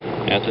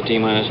At the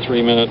T-minus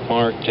 3-minute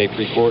mark, tape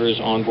recorders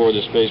on board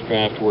the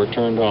spacecraft were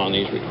turned on.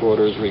 These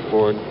recorders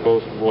record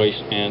both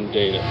voice and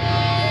data.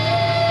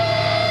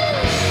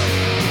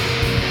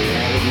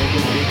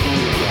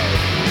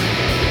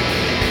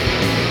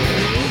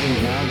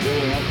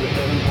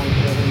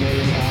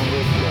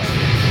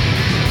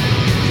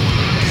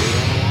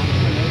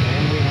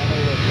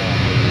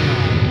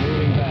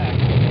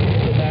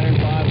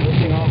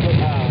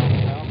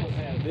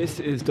 This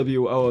is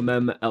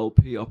WOMM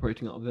LP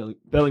operating out of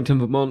Burlington,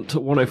 Vermont,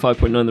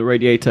 105.9 The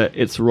Radiator.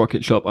 It's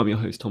Rocket Shop. I'm your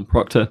host, Tom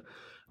Proctor.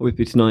 With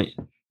me tonight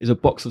is a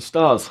box of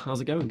stars.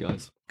 How's it going,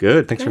 guys?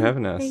 Good. Thanks for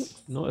having us.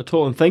 Thanks. Not at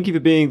all. And thank you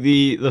for being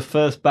the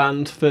first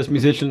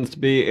musicians to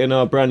be in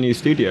our brand new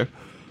studio.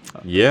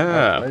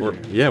 Yeah,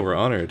 we're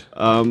honored.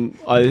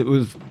 It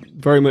was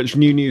very much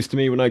new news to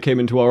me when I came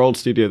into our old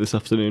studio this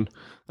afternoon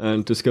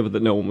and discovered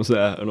that no one was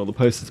there and all the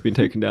posters had been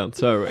taken down.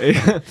 So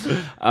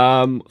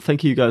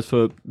thank you guys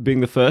for being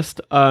the first.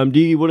 Do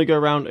you want to go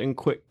around and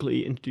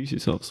quickly introduce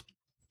yourselves?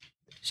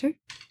 Sure.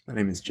 My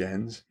name is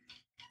Jens.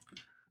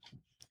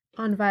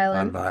 On violin.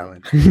 On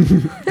violin.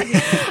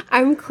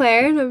 I'm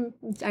Claire, and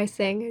I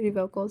sing. I do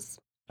vocals.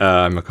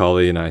 I'm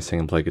Macaulay, and I sing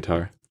and play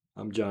guitar.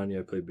 I'm Johnny.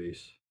 I play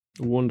bass.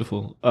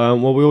 Wonderful.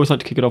 Well, we always like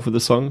to kick it off with a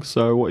song.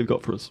 So what have you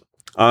got for us?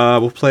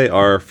 We'll play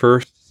our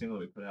first single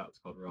we put out. It's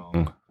called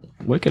Wrong.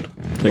 Wicked.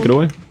 Take it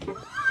away.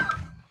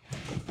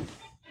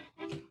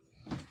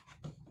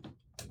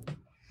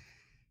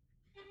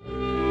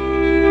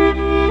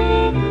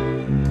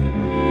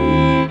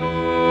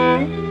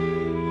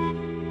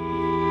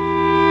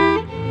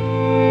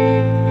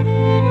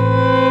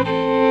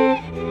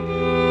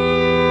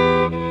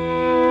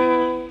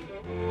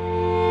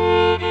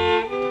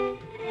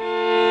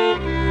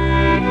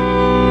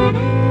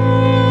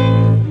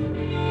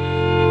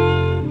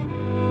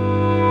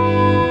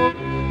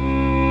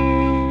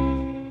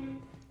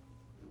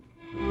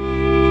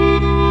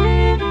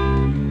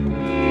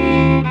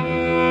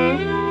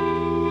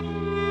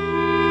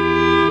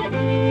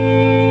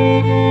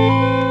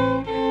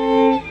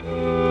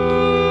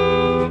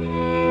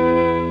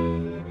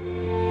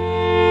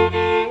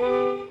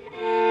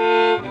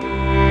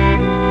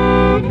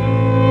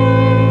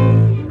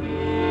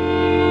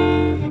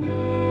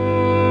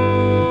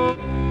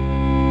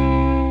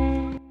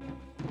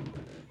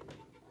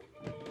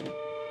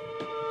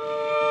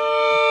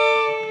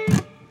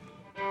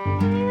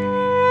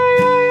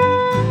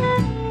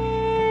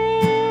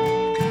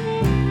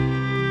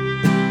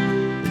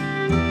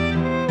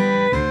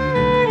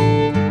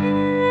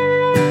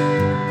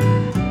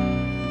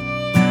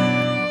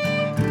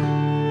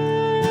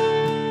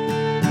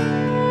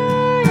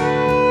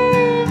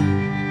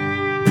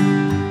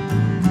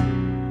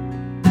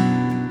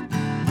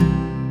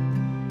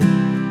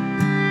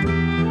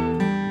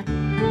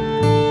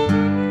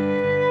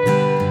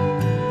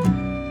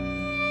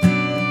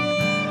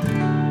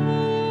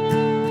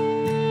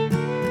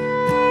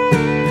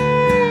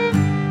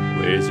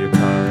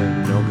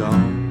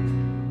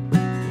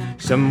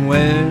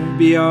 Somewhere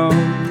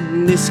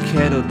beyond this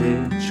kettle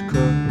ditch,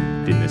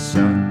 cooked in the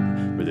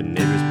sun, where the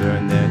neighbors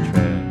burn their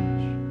trash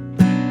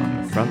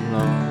on the front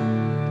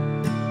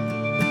lawn.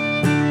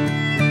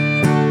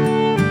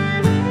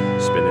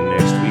 Spend the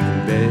next week in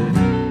bed.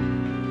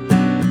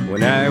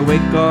 When I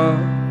wake up,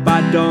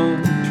 I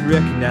don't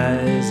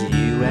recognize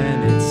you,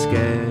 and it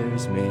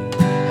scares me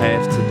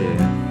half to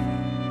death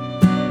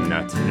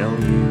not to know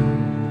you.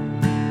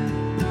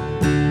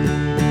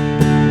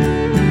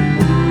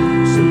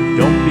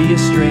 Don't be a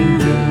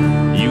stranger,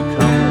 you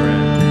come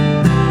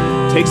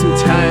around. Take some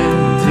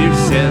time to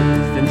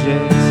yourself and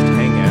just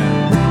hang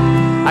out.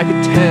 I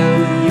could tell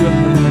you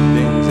 100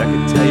 things, I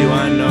could tell you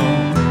I know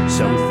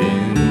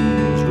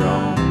something's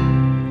wrong.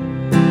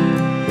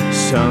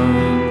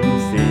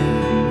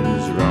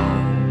 Something's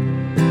wrong.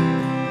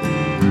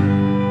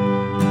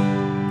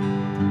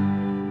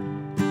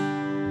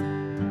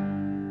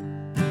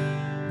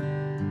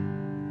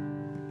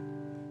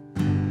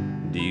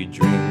 Do you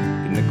drink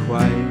in the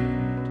quiet?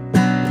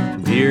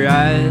 Do your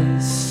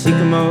eyes seek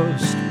a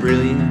most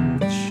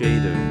brilliant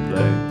shade of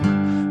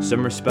black?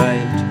 Some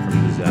respite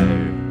from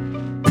desire,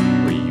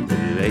 where you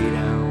could lay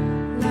down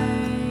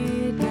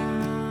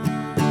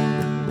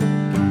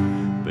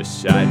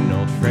beside an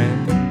old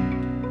friend.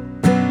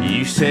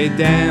 You say,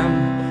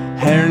 damn,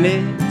 Heron,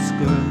 it's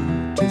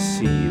good to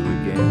see you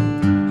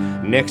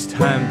again. Next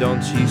time,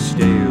 don't you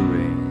stay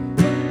away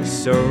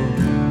so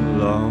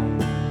long.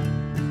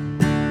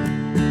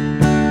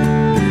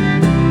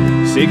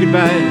 Say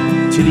goodbye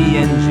to the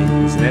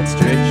engines in that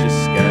stretch of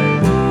sky,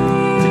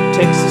 to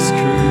Texas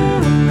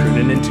crew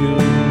crooning into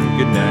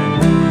good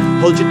night.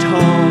 Hold your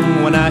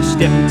tongue when I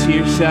step into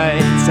your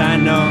sights. I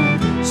know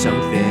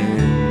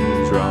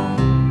something's wrong.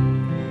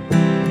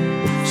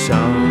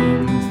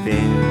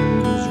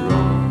 Something's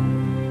wrong.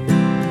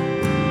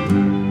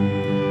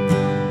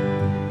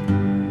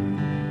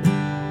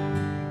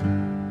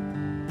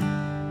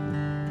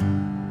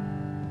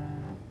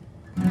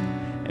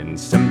 And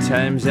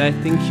sometimes I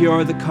think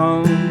you're the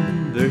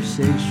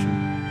conversation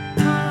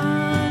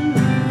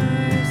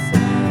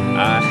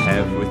I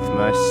have with with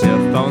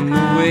myself on the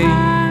way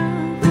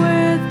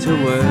to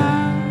work.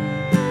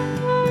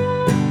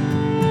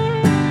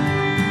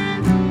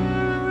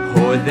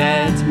 Or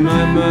that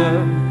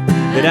murmur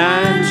that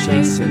I'm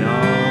chasing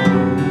all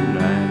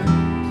night.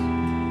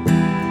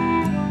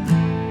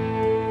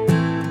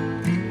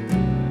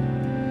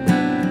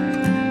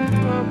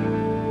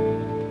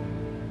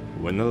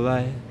 When the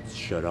lights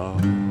shut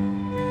off.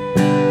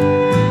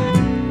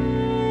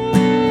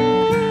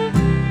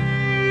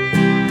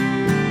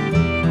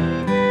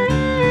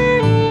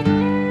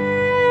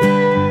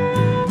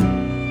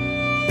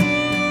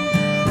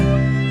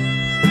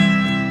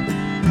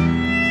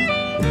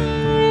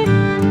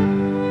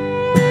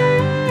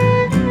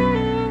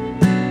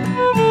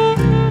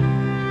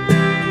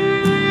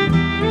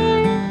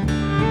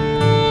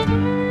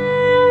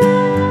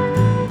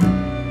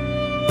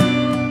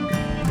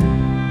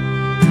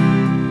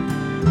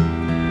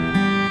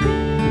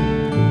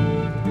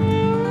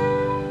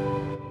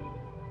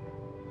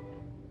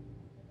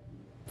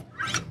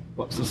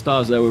 What's the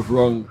stars there with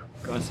Wrong?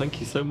 Guys,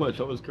 thank you so much.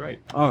 That was great.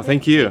 Oh,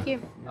 thank you.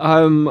 Thank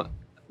you.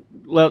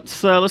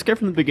 Let's go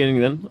from the beginning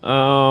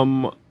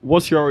then.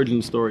 What's your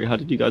origin story? How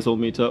did you guys all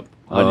meet up?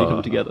 How did you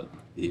come together?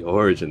 The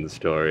origin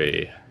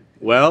story.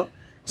 Well,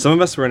 some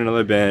of us were in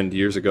another band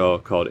years ago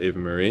called Ava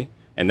Marie,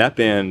 and that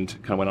band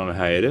kind of went on a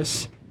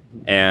hiatus.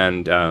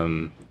 And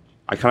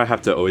I kind of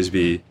have to always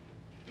be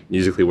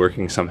musically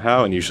working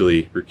somehow, and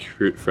usually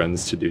recruit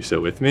friends to do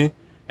so with me.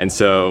 And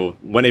so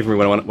when Ava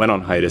Marie went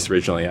on hiatus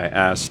originally, I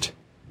asked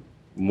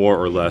more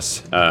or less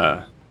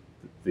the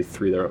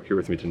three that are here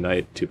with me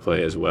tonight to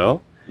play as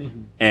well.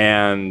 Mm-hmm.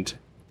 And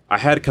I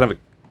had kind of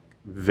a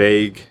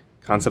vague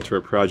concept for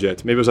a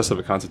project. Maybe it was less of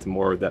a concept and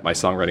more that my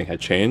songwriting had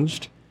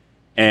changed.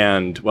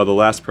 And while the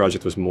last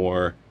project was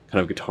more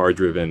kind of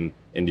guitar-driven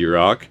indie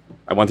rock,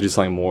 I wanted to do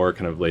something more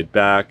kind of laid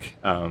back,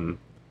 kind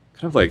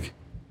of like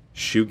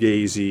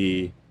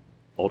shoegazy,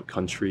 old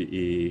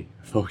country-y,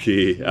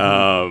 folky.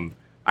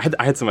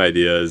 I had some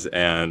ideas,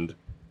 and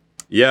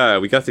yeah,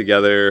 we got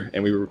together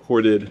and we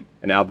recorded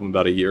an album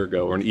about a year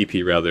ago, or an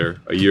EP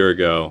rather, a year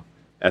ago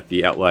at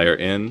the Outlier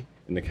Inn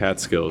in the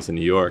Catskills in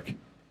New York.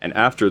 And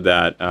after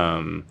that,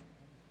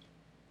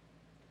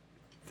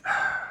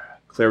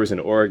 Claire was in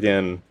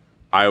Oregon,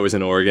 I was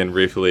in Oregon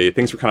briefly.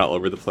 Things were kind of all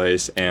over the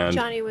place, and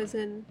Johnny was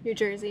in New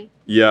Jersey.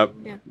 Yeah.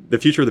 Yeah. The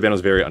future of the band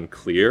was very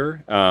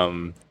unclear.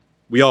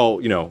 We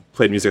all,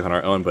 played music on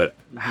our own, but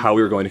how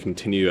we were going to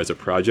continue as a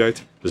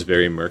project was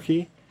very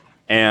murky.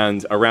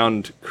 And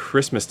around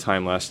Christmas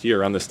time last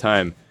year, around this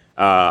time,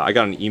 I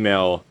got an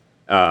email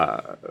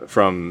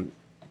from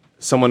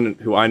someone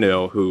who I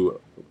know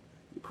who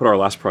put our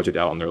last project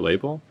out on their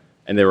label,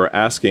 and they were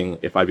asking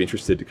if I'd be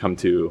interested to come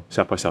to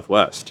South by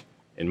Southwest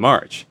in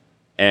March.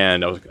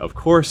 And I was like, of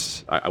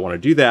course, I want to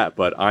do that,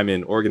 but I'm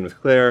in Oregon with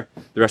Claire.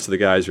 The rest of the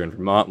guys are in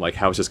Vermont. Like,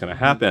 how is this going to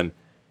happen?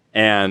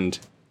 And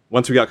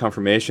once we got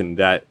confirmation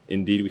that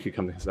indeed we could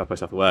come to South by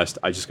Southwest,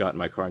 I just got in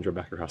my car and drove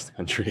back across the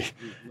country.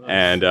 Nice.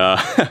 And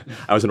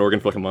I was in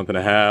Oregon for like a month and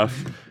a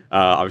half.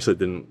 Obviously, it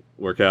didn't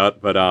work out.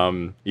 But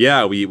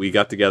yeah, we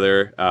got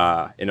together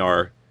in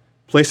our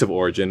place of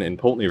origin in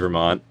Poultney,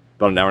 Vermont,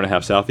 about an hour and a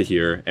half south of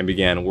here, and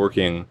began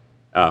working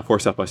for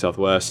South by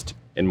Southwest.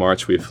 In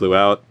March, we flew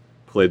out,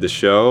 played the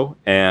show,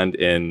 and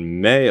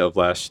in May of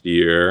last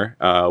year,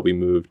 we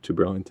moved to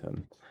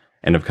Burlington,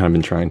 and have kind of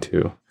been trying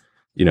to,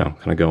 kind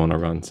of go on a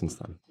run since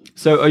then.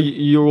 So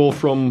you're all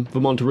from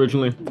Vermont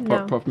originally,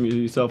 No. apart from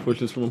yourself,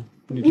 which is from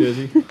New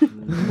Jersey?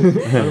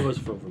 None of us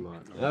are from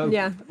Vermont. Oh.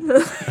 Yeah.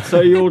 So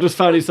you all just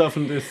found yourself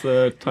in this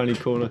tiny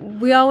corner.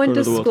 We all went to Corner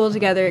of the world. school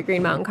together at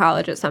Green Mountain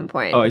College at some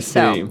point. Oh, I see.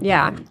 So,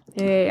 yeah.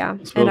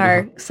 And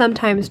our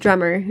sometimes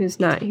drummer, who's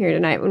not here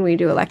tonight when we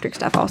do electric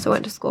stuff, also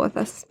went to school with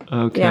us.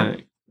 Okay. Yeah.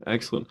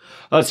 Excellent.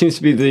 That seems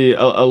to be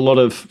a lot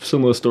of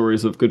similar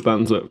stories of good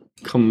bands that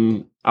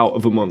come out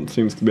of Vermont.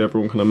 Seems to be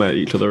everyone kind of met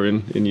each other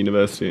in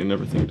university, and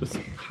everything just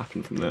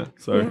happened from there.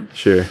 So Yeah.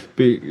 Sure.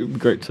 be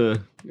great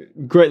that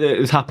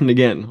it's happened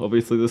again.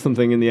 Obviously, there's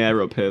something in the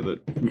air up here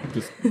that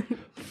just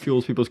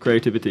fuels people's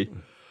creativity.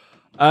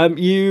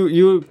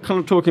 You were kind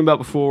of talking about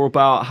before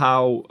about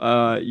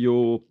how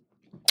your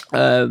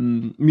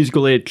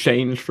musical ear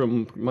changed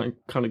from like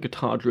kind of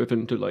guitar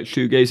driven to like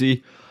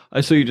shoegazy. I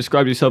saw you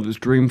describe yourself as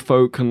dream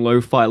folk and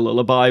lo-fi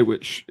lullaby,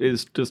 which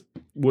is just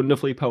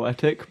wonderfully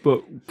poetic.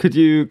 But could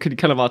you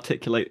kind of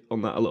articulate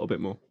on that a little bit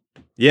more?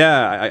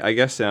 Yeah, I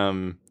guess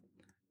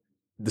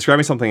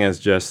describing something as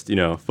just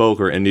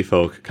folk or indie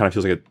folk kind of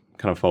feels like it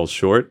kind of falls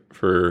short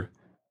for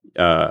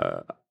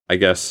I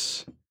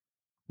guess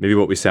maybe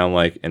what we sound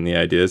like and the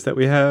ideas that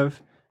we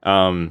have.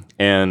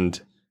 And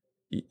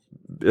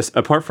this,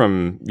 apart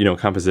from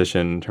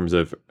composition in terms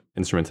of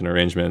instruments and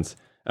arrangements,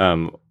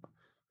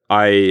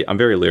 I'm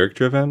very lyric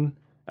driven,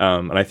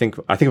 and I think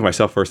of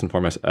myself first and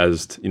foremost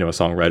as a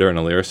songwriter and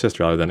a lyricist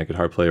rather than a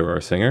guitar player or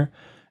a singer.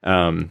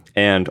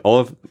 And all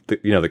of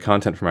the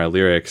content for my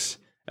lyrics,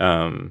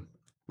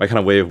 my kind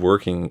of way of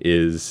working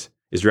is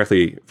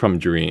directly from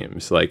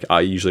dreams. Like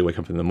I usually wake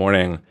up in the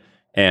morning,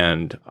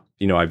 and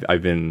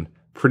I've been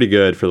pretty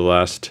good for the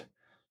last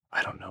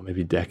I don't know,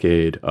 maybe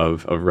decade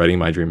of writing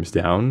my dreams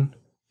down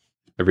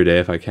every day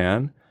if I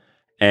can.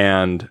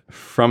 And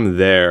from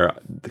there,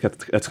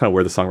 that's kind of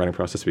where the songwriting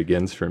process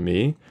begins for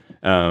me.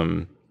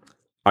 I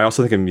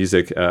also think of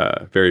music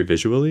very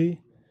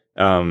visually.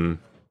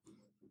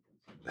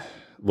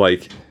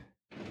 Like,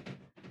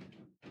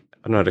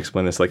 I don't know how to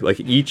explain this. Like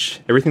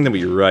everything that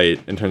we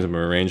write in terms of an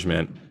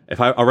arrangement, if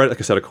I'll write like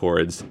a set of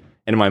chords,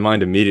 and in my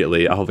mind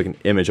immediately I'll have like an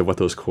image of what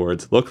those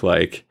chords look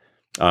like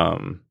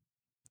in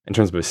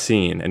terms of a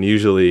scene. And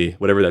usually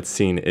whatever that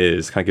scene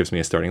is kind of gives me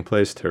a starting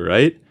place to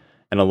write.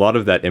 And a lot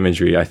of that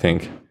imagery, I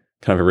think,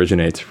 kind of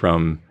originates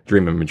from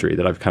dream imagery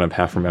that I've kind of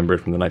half remembered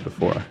from the night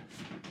before.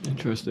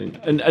 Interesting.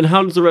 And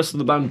how does the rest of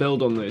the band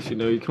build on this? You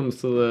know, it comes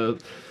to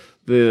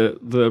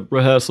the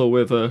rehearsal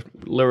with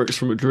lyrics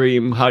from a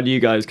dream. How do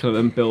you guys kind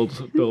of then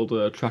build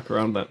a track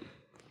around that?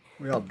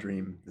 We all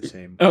dream the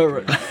same. Oh,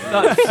 right.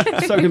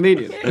 That's so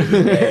convenient.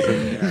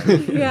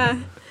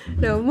 Yeah.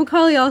 No,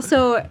 Macaulay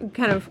also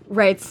kind of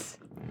writes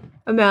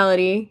a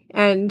melody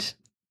and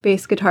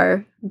bass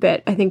guitar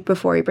bit, I think,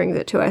 before he brings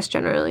it to us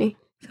generally.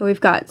 So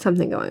we've got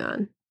something going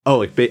on. Oh,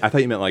 like I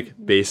thought you meant like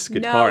bass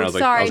guitar. No, and I was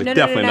sorry. like, No,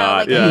 definitely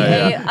not. Like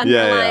a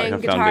underlying like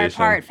a guitar foundation.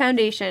 part.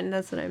 Foundation,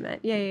 that's what I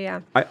meant. Yeah.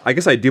 I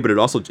guess I do, but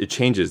it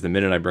changes the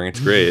minute I bring it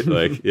to grade.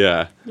 Like,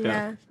 yeah.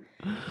 Yeah.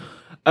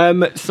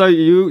 So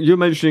you're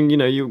mentioning, you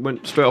know, you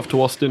went straight off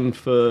to Austin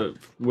for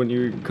when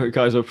you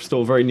guys are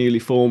still very newly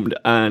formed,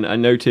 and I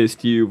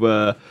noticed you're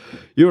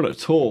on a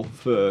tour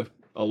for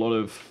a lot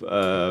of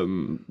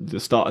the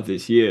start of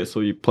this year. So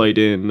you played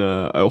in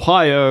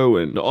Ohio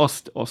and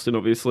Austin,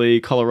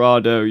 obviously,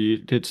 Colorado. You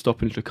did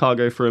stop in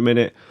Chicago for a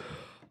minute.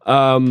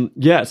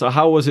 So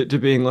how was it to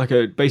being like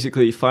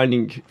basically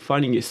finding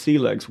your sea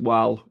legs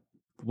while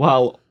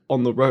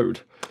on the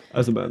road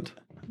as a band?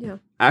 Yeah.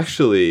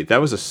 Actually,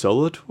 that was a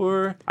solo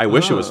tour. I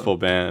wish it was full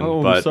band.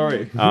 Oh, but, I'm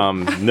sorry.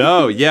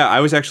 No, yeah, I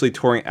was actually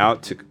touring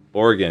out to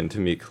Oregon to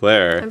meet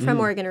Claire. I'm from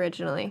Oregon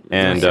originally.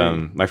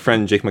 And my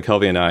friend Jake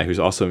McKelvey and I, who's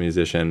also a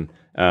musician,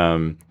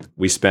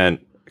 we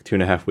spent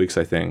 2.5 weeks,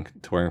 I think,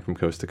 touring from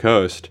coast to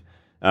coast.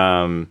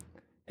 And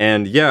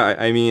yeah,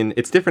 I mean,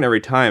 it's different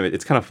every time.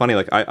 It's kind of funny.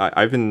 Like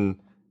I've been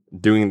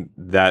doing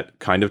that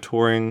kind of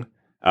touring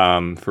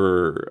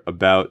for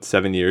about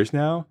 7 years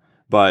now.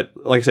 But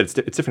like I said, it's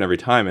different every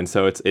time. And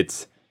so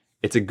it's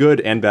a good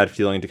and bad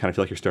feeling to kind of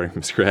feel like you're starting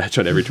from scratch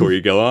on every tour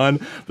you go on.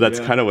 But that's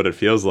kind of what it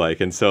feels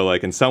like. And so,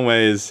 like, in some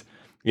ways,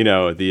 you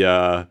know,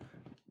 the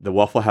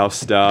Waffle House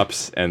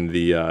stops and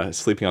the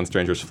sleeping on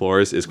strangers'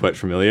 floors is quite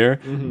familiar.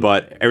 Mm-hmm.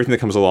 But everything that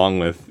comes along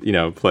with, you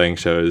know, playing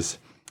shows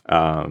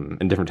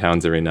in different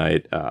towns every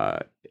night,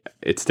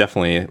 it's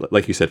definitely,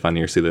 like you said, finding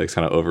your sea legs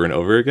kind of over and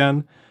over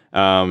again.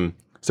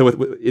 So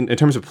in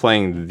terms of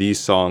playing these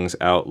songs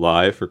out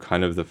live for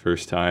kind of the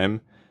first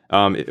time,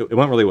 it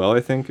went really well, I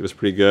think. It was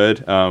pretty good.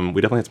 We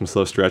definitely had some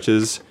slow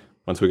stretches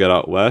once we got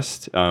out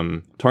west.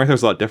 Touring there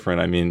was a lot different.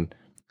 I mean,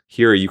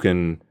 here you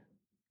can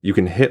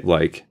hit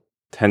like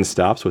 10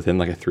 stops within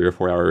like a 3 or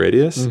 4 hour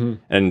radius. Mm-hmm.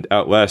 And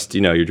out west,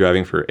 you know, you're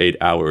driving for 8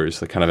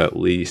 hours, like kind of at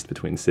least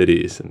between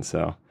cities. And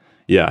so,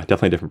 yeah,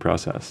 definitely a different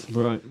process.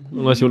 Right.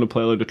 Unless you want to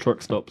play a load of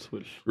truck stops,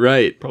 which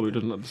probably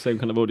doesn't have the same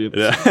kind of audience.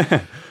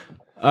 Yeah.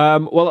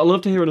 Well, I'd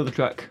love to hear another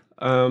track.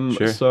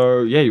 Sure.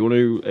 So, yeah, you want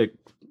to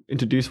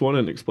introduce one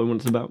and explain what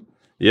it's about?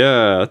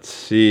 Yeah, let's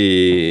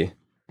see.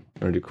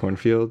 Want to do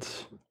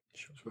Cornfields?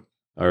 Sure.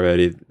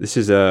 Alrighty. This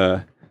is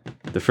the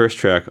first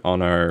track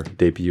on our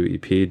debut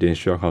EP,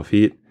 Danish Rock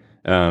Feet.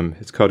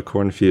 It's called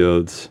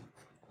Cornfields.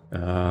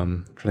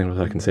 I'm trying to think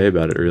what I can say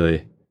about it,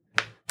 really.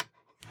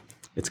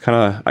 It's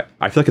kind of,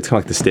 I feel like it's kind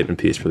of like the statement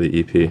piece for the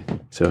EP.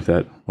 So if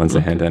that lends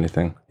a hand to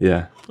anything,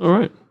 yeah. All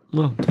right.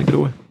 Well, take it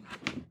away.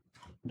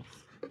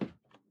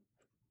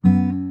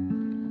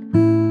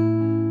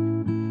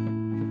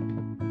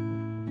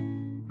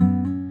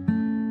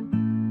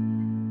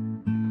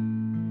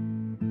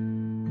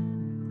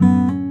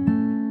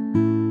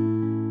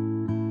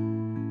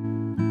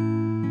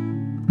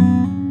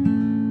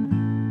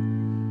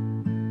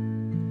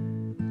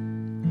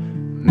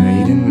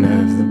 Maiden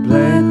of the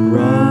black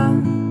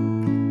rock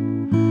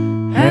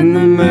and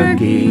the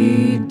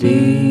murky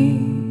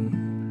deep,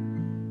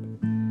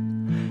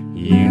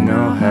 you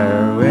know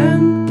how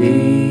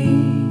empty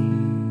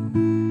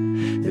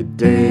the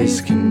days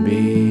can be.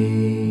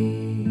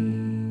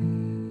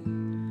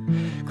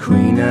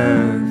 Queen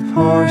of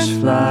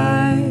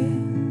horseflies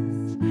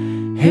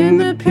in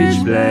the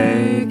pitch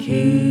black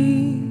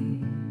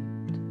heat,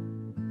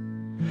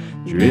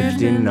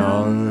 drifting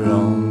all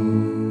alone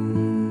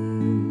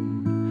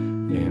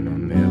in a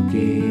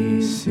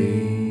milky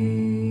sea.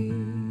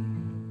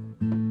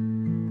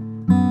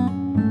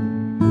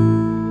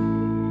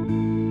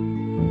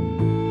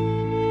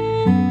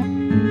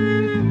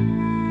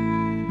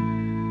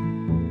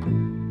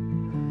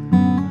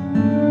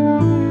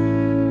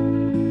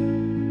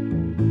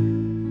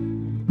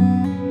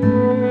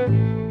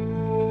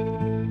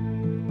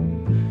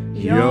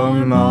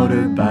 Your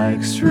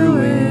motorbike's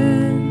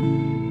ruined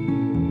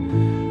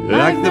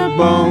like the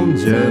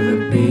bones of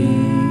a beast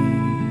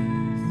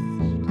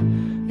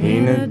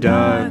in a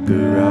dark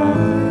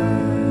garage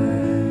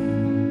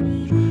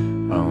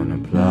on a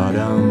plot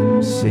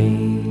unseen.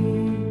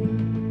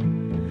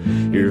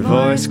 Your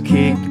voice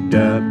kicked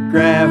up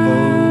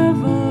gravel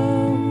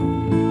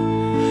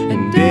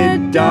and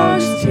dead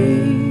dog's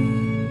teeth.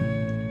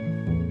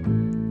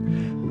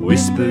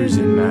 Whispers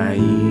in my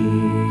ear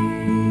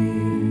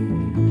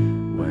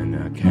when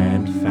I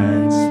can't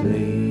find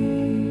sleep.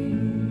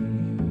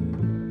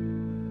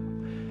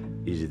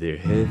 Is there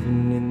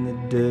heaven in the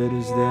dirt?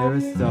 Is there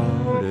a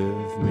thought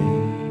of me?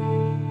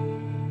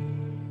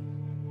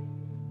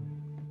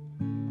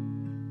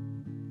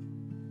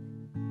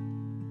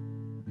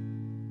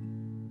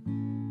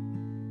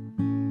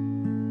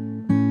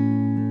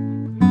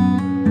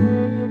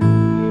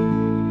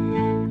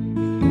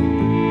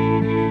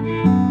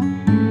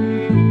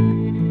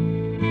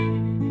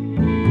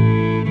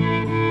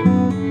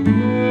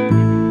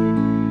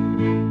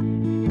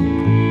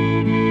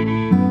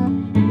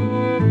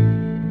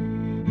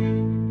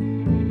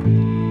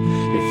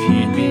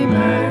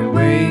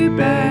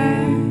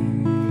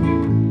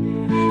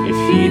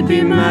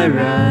 Be my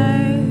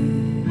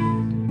ride,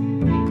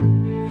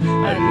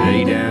 I'd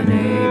lay down a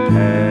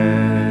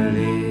pallet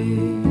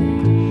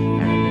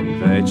and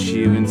invite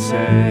you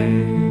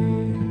inside.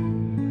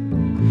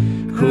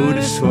 Could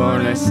have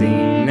sworn I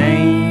seen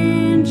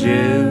angels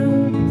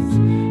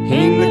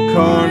in the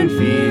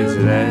cornfields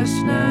last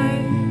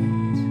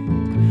night.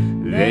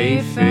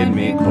 They fed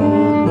me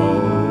cold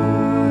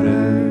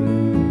water,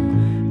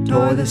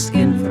 tore the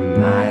skin from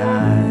my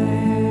eyes.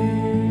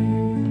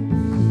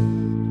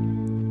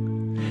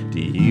 Do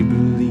you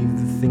believe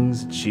the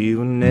things that you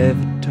will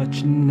never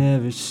touch and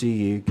never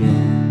see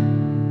again?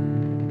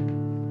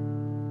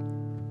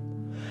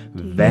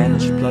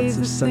 Vanished plots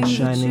of sun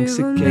shining,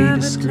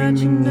 cicadas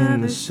screaming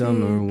in the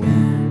summer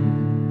wind.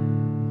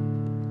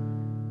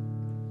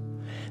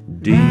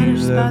 Do you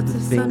love the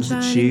things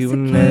that you will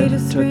never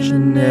touch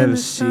and never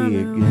see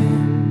again?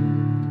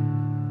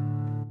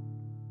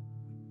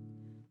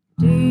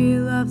 Do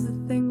you love the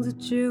things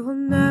that you will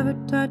never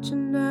touch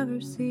and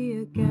never see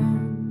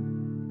again?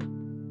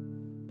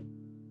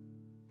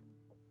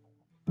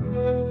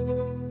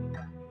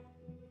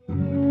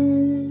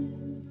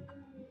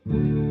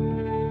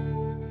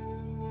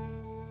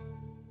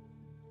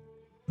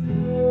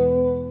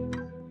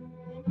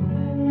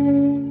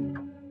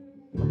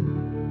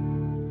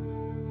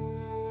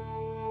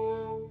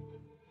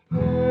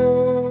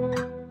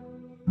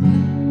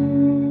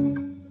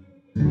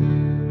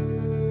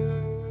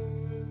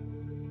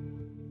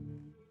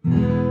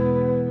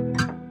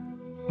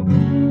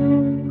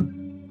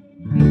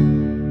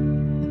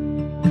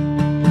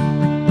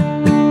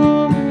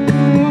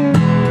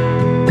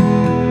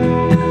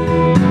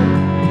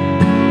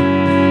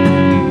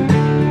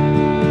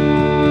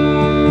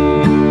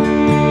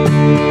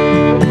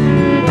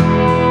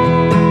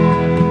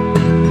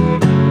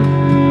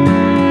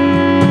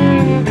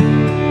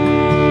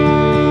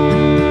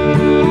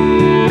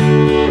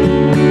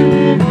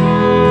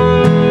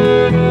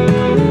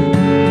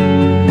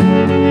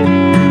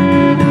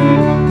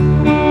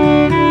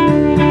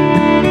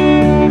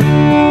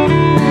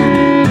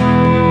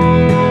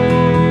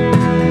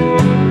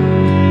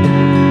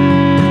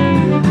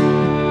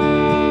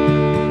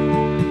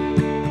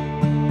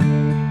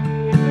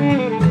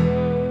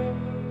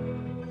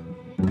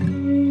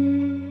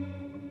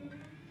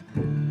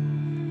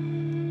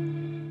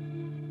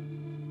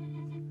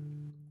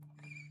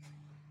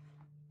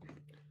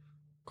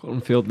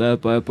 Cornfield there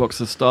by a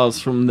Box of Stars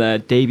from their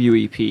debut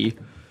EP,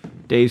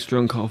 Days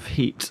Drunk Off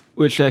Heat,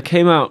 which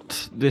came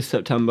out this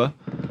September.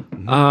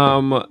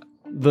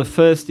 The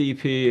first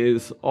EP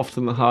is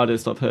often the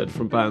hardest I've heard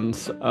from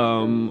bands.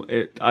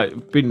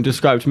 It's been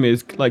described to me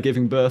as like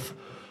giving birth.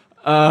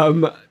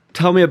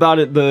 Tell me about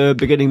it, the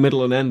beginning,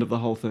 middle, and end of the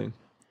whole thing.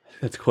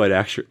 That's quite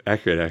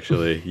accurate,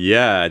 actually.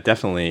 Yeah,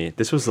 definitely.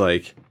 This was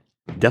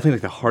definitely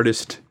the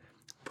hardest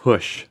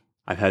push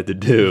I've had to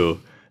do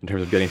in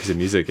terms of getting a piece of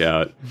music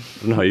out. I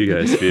don't know how you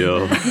guys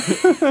feel.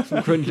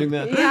 I'm cringing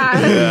there.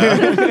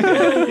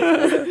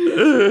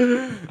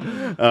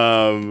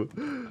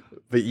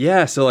 But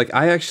yeah, so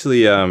I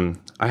actually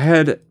I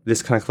had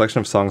this kind of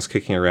collection of songs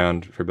kicking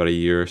around for about a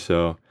year or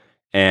so,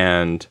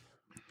 and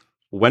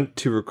went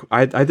to I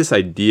had this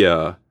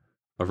idea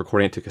of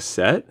recording it to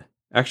cassette,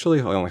 actually,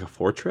 on like a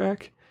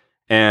 4-track,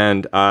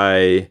 and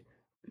I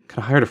kind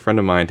of hired a friend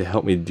of mine to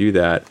help me do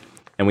that,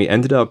 and we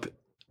ended up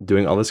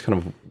doing all this kind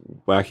of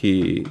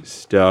wacky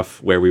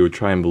stuff where we would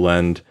try and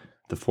blend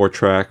the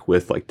 4-track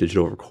with like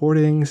digital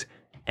recordings,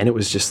 and it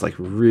was just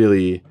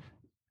really,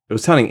 it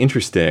was sounding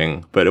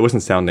interesting, but it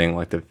wasn't sounding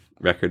like the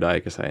record I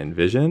guess I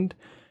envisioned.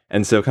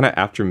 And so kind of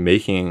after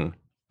making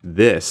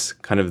this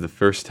kind of the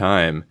first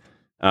time,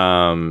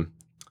 I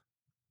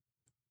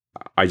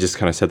just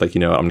kind of said I'm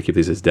going to keep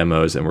these as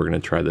demos and we're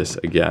going to try this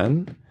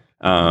again.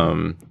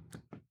 And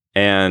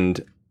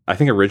I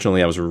think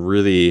originally I was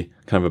really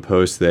kind of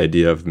opposed to the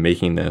idea of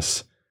making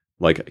this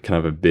like kind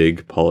of a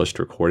big polished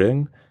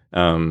recording.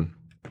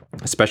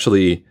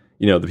 Especially,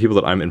 the people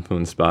that I'm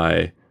influenced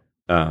by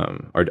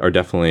are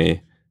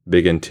definitely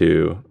big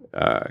into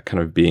kind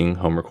of being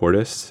home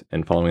recordists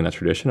and following that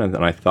tradition. And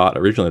I thought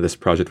originally this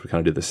project would kind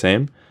of do the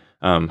same.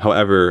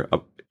 However,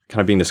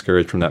 kind of being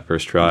discouraged from that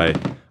first try,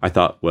 I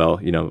thought, well,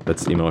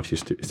 let's email a few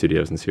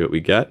studios and see what we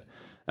get.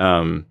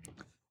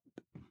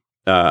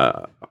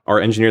 Our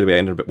engineer that we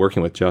ended up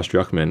working with, Josh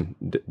Druckman,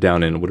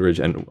 down in Woodridge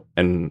and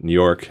New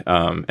York,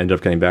 ended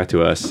up getting back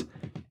to us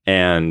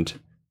and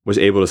was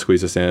able to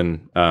squeeze us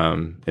in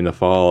the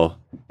fall.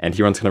 And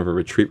he runs kind of a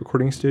retreat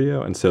recording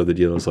studio. And so the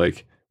deal was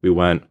like, we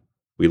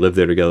lived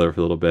there together for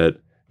a little bit,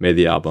 made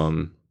the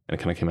album, and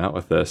it kind of came out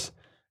with this.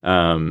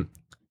 And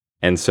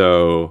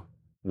so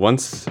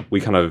once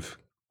we kind of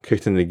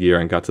kicked into gear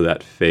and got to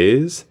that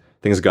phase,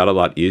 things got a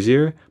lot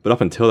easier. But up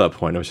until that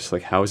point, it was just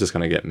like, how is this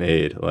going to get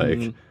made?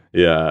 Like,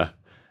 yeah.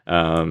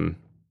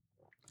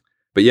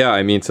 But yeah,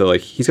 I mean, so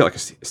like he's got like a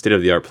state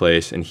of the art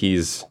place and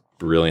he's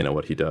brilliant at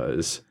what he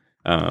does.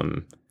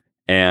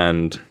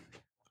 And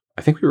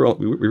I think we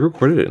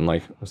recorded it in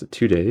like, was it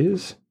 2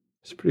 days?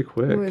 It's pretty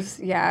quick. It was,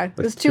 Like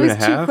it was 2 and a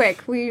too half?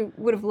 quick. We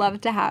would have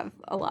loved to have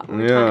a lot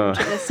more Yeah. time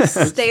to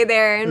just stay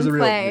there It and was a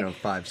real, play.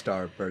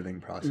 5-star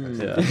birthing process.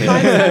 Yeah, Learning yeah,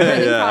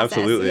 process.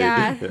 absolutely.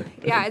 Yeah,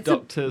 it's a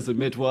Doctors and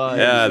midwives.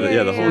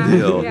 The whole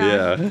deal.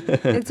 Yeah. Yeah.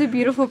 it's a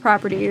beautiful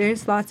property.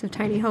 There's lots of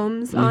tiny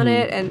homes on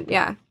it,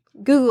 and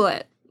Google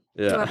it.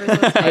 Yeah.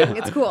 Whoever's listening,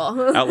 it's cool.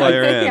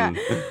 Outlier Yeah. in.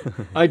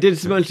 I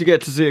did manage to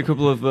get to see a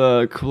couple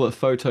of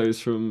photos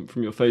from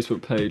your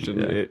Facebook page,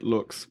 and it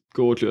looks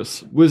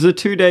gorgeous. Was it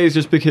 2 days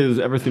just because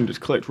everything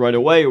just clicked right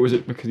away, or was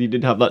it because you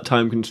did have that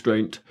time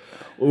constraint,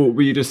 or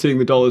were you just seeing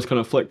the dollars kind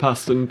of flick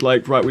past and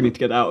like, right, we need to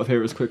get out of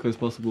here as quickly as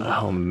possible?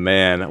 Oh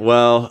man.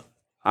 Well,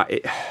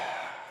 I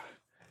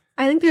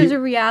think there's a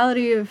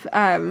reality of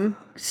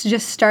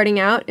just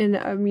starting out in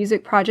a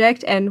music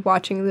project and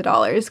watching the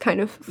dollars kind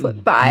of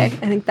flip by. I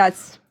think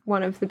that's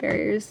one of the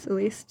barriers, at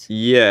least.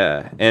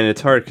 yeah, and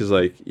it's hard because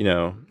like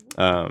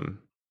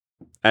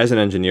as an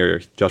engineer,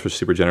 Josh was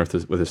super generous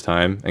with his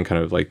time and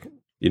kind of like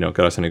got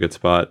us in a good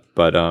spot.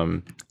 But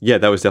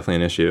that was definitely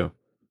an issue,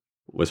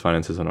 was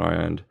finances on our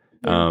end.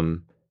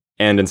 And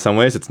in some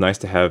ways, it's nice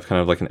to have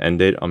kind of like an end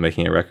date on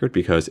making a record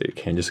because it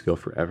can just go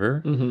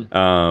forever.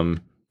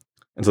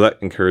 And so that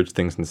encouraged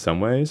things in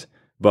some ways.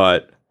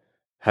 But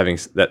having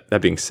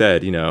that being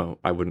said,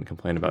 I wouldn't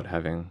complain about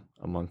having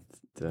a month.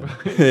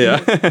 But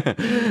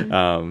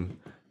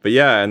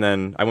yeah, and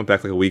then I went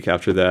back like a week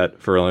after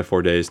that for only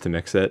 4 days to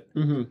mix it.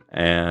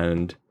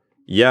 And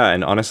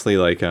honestly,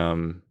 like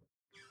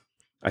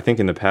I think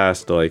in the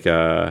past, like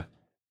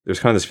there's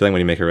kind of this feeling when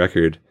you make a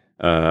record,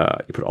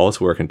 you put all this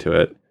work into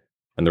it,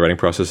 and the writing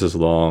process is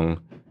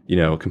long.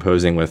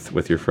 Composing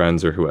with your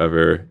friends or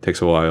whoever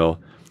takes a while,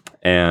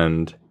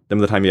 and then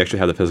by the time you actually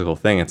have the physical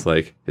thing, it's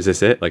like, is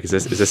this it? Like, was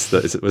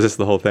this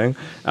the whole thing?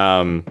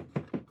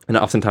 And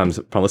oftentimes,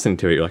 upon listening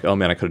to it, you're like, oh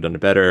man, I could have done it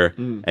better.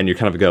 And you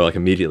kind of go like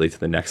immediately to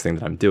the next thing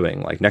that I'm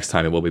doing. Like next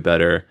time it will be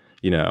better,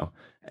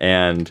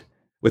 And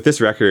with this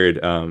record,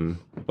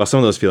 while some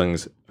of those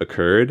feelings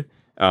occurred,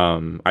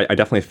 I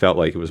definitely felt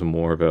like it was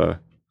more of a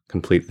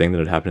complete thing that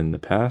had happened in the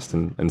past.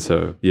 And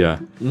so, yeah.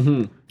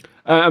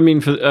 I mean,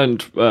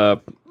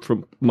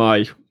 from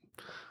my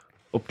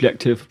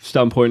objective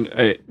standpoint,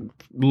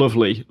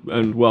 lovely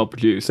and well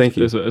produced. Thank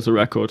you. As a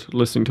record.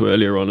 Listening to it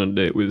earlier on, and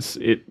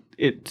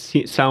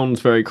it sounds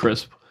very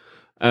crisp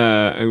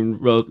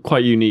and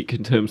quite unique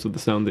in terms of the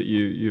sound that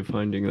you're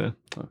finding there.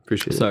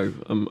 Appreciate it. So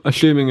I'm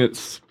assuming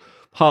it's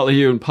partly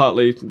you and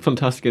partly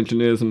fantastic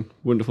engineers and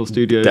wonderful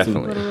studios.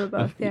 Definitely. A little bit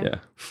of both, yeah.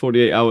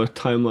 48-hour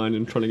timeline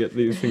and trying to get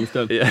these things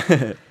done.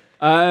 Yeah.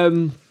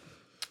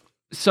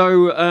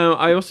 So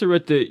I also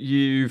read that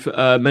you've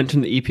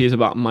mentioned the EP is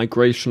about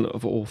migration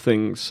of all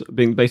things,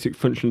 being the basic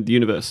function of the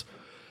universe.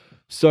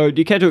 So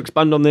do you care to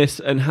expand on this,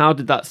 and how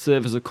did that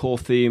serve as a core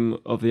theme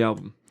of the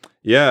album?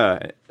 Yeah.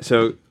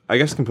 So I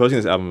guess composing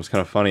this album was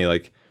kind of funny.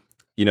 Like,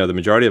 the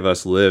majority of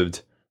us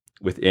lived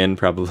within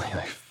probably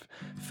like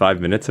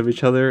 5 minutes of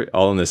each other,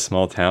 all in this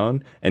small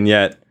town. And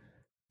yet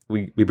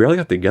we barely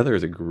got together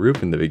as a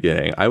group in the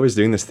beginning. I was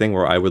doing this thing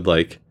where I would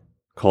like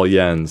call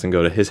Jens and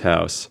go to his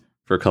house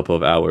for a couple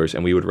of hours,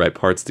 and we would write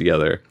parts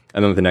together.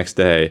 And then the next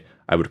day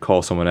I would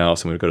call someone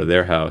else and we would go to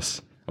their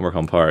house and work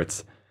on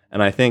parts.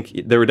 And I think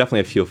there were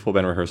definitely a few full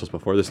band rehearsals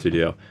before the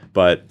studio,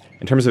 but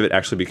in terms of it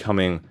actually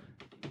becoming,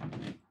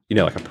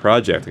 like a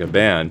project, like a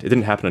band, it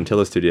didn't happen until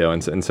the studio.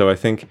 And so I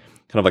think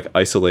kind of like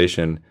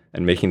isolation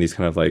and making these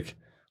kind of like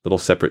little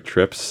separate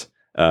trips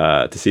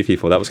to see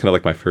people, that was kind of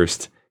like my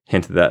first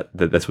hint that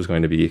this was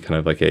going to be kind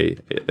of like a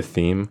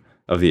theme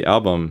of the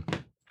album.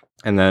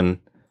 And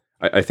then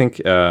I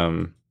think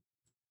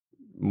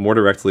more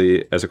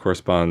directly as it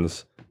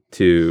corresponds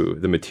to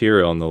the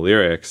material and the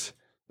lyrics,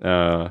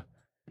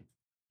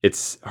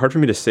 it's hard for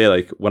me to say,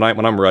 like, when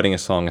I'm writing a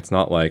song, it's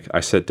not like I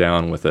sit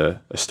down with a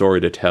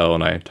story to tell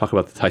and I talk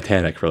about the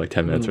Titanic for like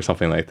 10 minutes or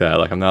something like that.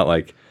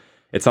 Like,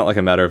 it's not like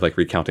a matter of like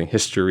recounting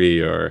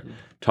history or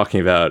talking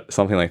about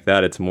something like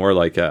that. It's more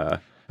like a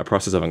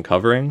process of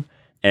uncovering,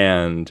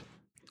 and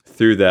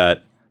through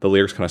that, the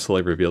lyrics kind of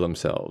slowly reveal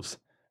themselves.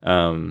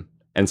 And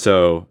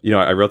so,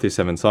 I wrote these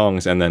 7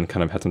 songs and then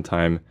kind of had some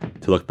time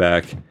to look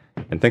back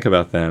and think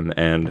about them,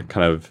 and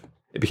kind of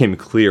it became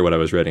clear what I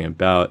was writing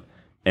about.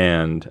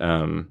 And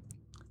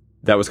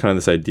that was kind of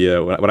this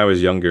idea. When I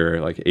was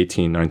younger, like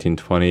 18, 19,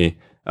 20,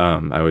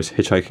 I was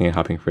hitchhiking and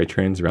hopping freight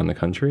trains around the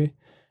country.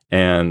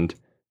 And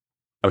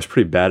I was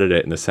pretty bad at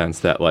it in the sense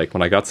that, like,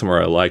 when I got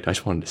somewhere I liked, I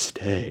just wanted to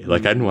stay.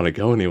 Like, I didn't want to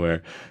go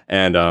anywhere.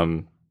 And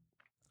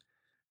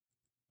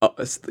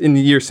in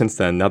the years since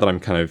then, now that I'm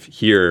kind of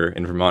here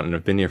in Vermont and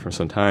I've been here for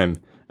some time,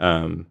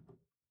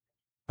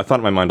 I thought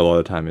in my mind a lot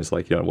of the time is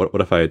like, you know, what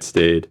if I had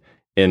stayed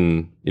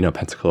in, you know,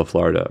 Pensacola,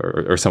 Florida,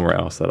 or somewhere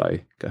else that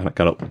I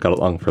got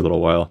along for a little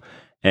while.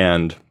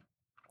 And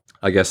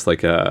I guess like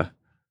that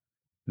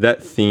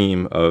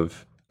theme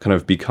of kind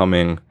of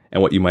becoming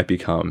and what you might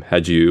become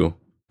had you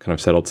kind of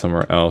settled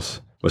somewhere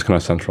else was kind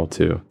of central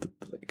to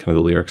kind of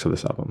the lyrics of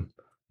this album.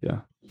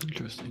 Yeah.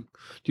 Interesting.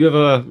 Do you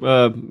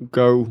ever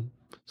go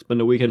spend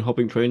a weekend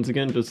hopping trains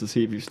again just to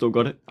see if you've still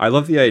got it? I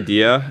love the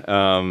idea.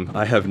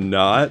 I have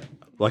not.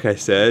 Like I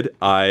said,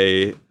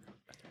 I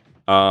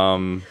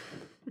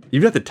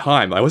even at the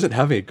time, I wasn't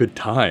having a good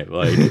time.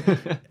 Like,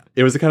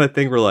 it was the kind of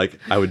thing where, like,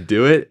 I would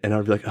do it, and I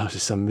would be like, oh, it's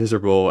just so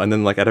miserable. And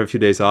then, like, I'd have a few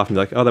days off, and be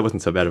like, oh, that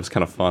wasn't so bad. It was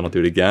kind of fun. I'll do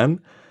it again.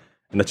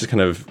 And that's just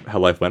kind of how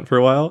life went for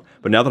a while.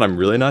 But now that I'm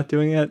really not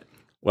doing it,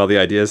 while the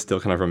idea is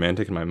still kind of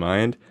romantic in my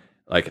mind,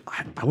 like,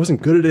 I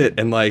wasn't good at it.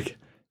 And, like,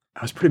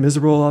 I was pretty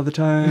miserable all the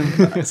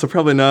time. So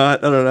probably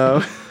not. I don't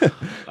know.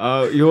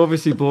 You're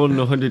obviously born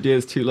 100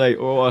 years too late,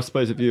 or I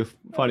suppose if you're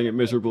finding it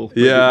miserable,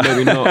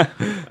 maybe not.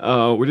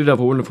 We did have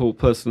a wonderful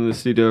person in the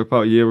studio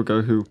about a year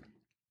ago who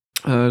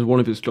one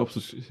of his jobs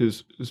was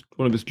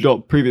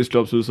previous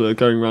jobs was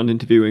going around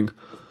interviewing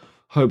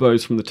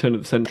hobos from the turn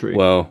of the century.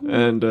 Wow.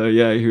 And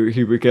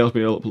he regaled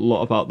me a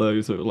lot about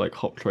those, like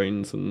hop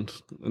trains and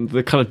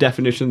the kind of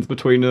definitions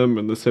between them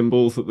and the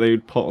symbols that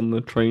they'd put on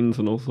the trains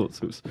and all sorts.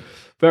 It was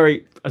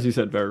very, as you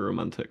said, very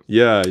romantic.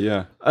 Yeah,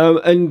 yeah.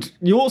 And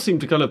you all seem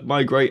to kind of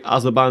migrate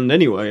as a band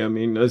anyway. I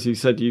mean, as you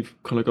said, you've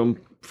kind of gone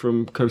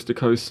from coast to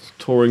coast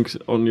touring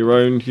on your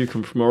own. You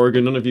come from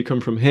Oregon. None of you come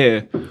from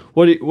here.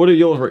 What are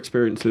your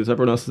experiences,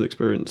 everyone else's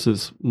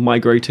experiences,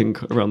 migrating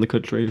around the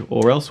country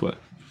or elsewhere?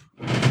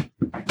 I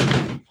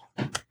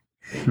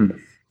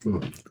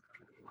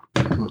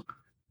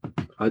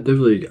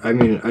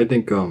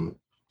think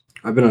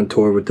I've been on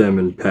tour with them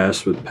with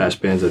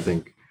past bands. I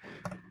think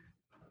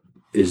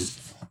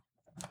it's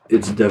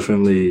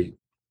definitely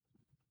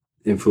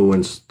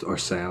influenced our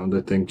sound.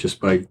 I think just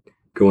by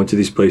going to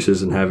these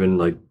places and having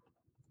like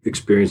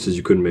experiences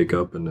you couldn't make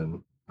up, and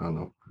then I don't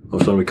know, all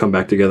of a sudden we come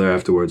back together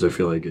afterwards. I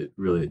feel like it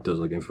really does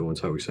like influence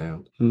how we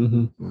sound.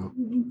 Mm-hmm. You know?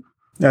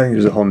 I think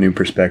there's a whole new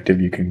perspective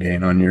you can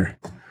gain on your,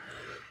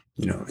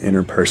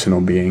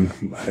 interpersonal being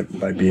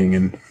by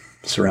being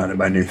surrounded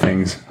by new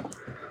things.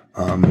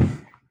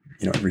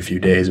 Every few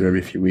days or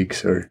every few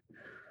weeks or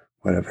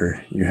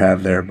whatever you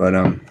have there. But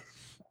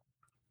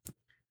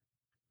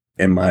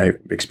in my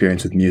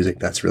experience with music,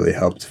 that's really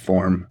helped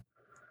form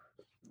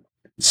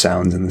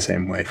sounds in the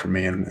same way for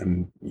me.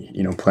 And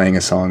playing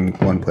a song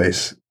one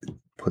place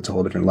puts a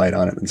whole different light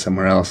on it than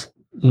somewhere else.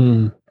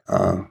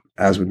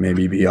 As would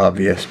maybe be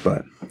obvious,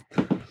 but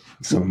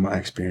some of my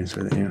experience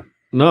with it, yeah.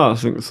 No, I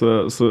think it's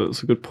a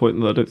good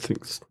point that I don't think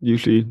it's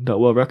usually that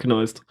well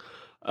recognised.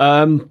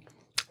 Well,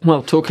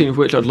 talking of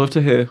which, I'd love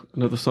to hear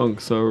another song.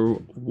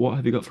 So what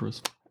have you got for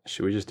us?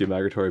 Should we just do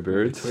Migratory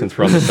Birds since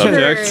we're on the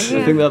subject? Sure,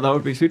 yeah. I think that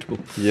would be suitable.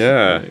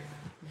 Yeah. Right.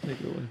 Take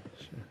it away.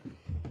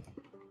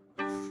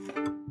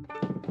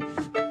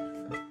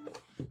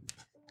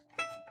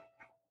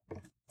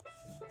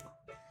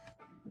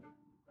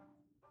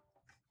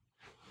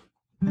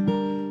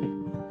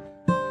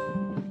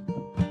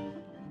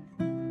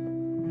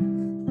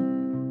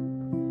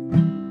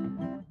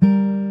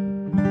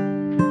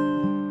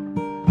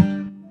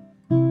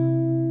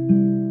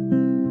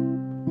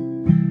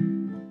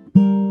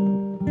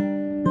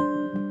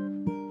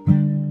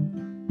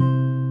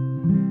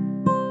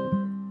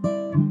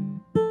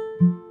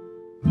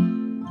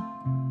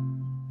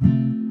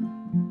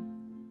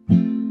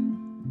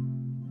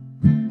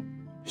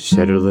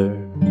 Settler,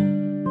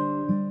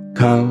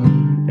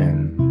 come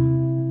in.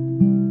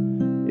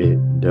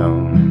 It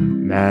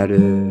don't matter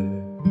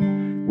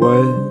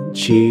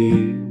what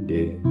you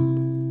did.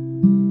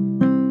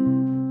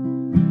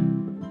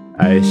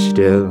 I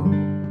still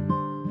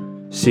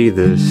see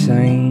the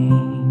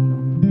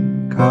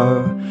same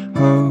colors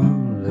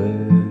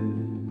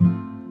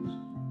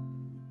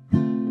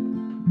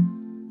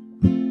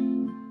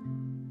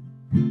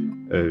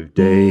of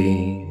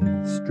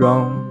days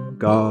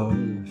drunk off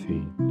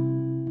feet.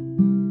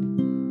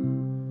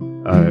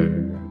 Our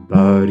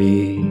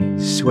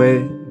bodies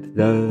sweat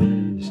the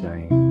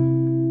same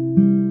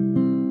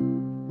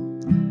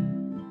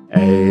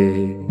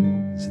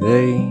as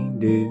they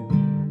do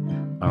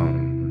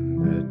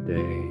on the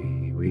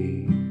day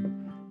we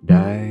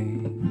die.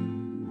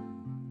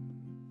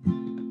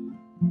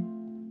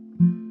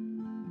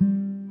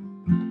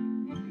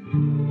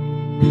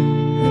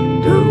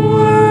 And a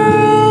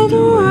world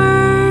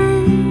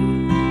away,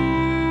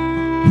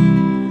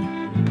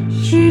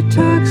 she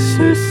tucks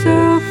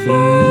herself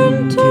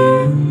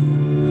into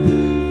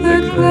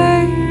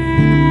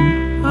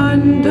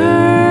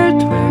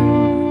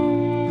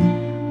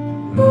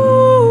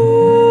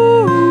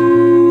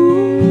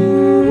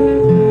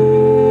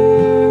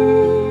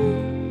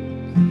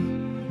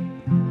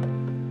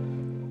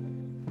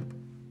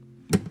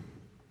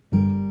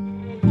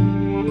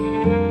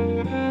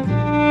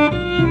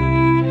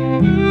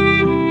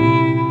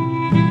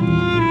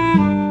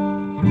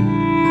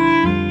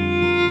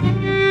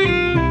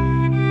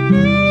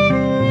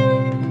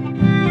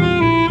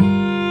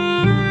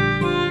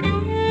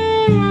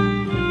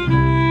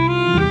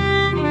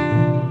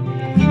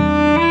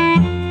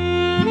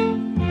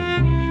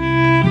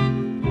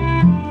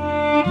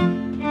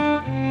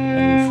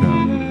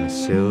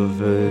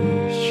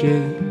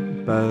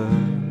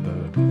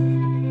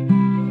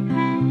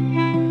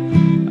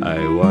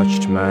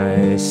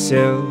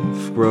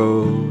myself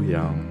grow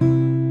young.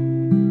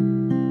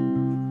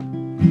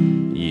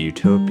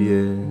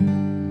 Utopias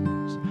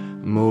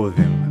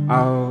moving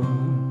out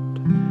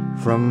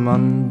from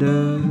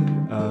under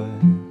us.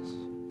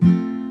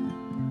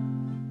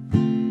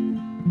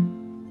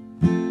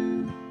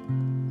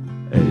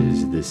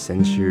 As the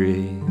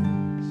centuries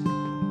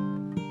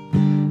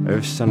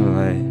of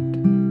sunlight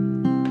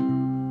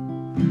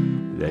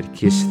that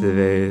kiss the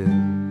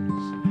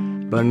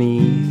veils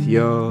beneath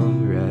your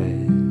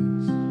eyes,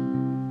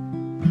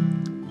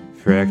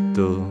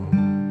 fractal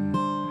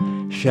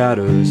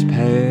shadows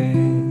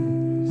pass,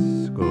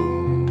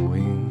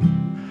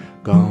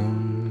 gone.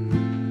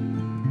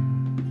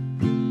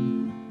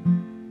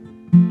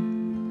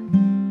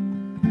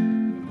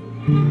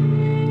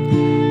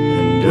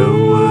 And a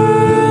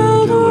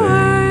world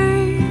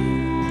away,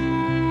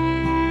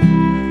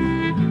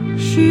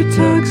 she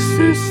tucks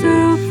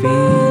herself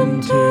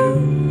into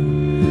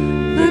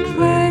the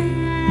clay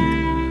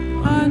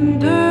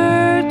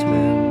under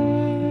twin.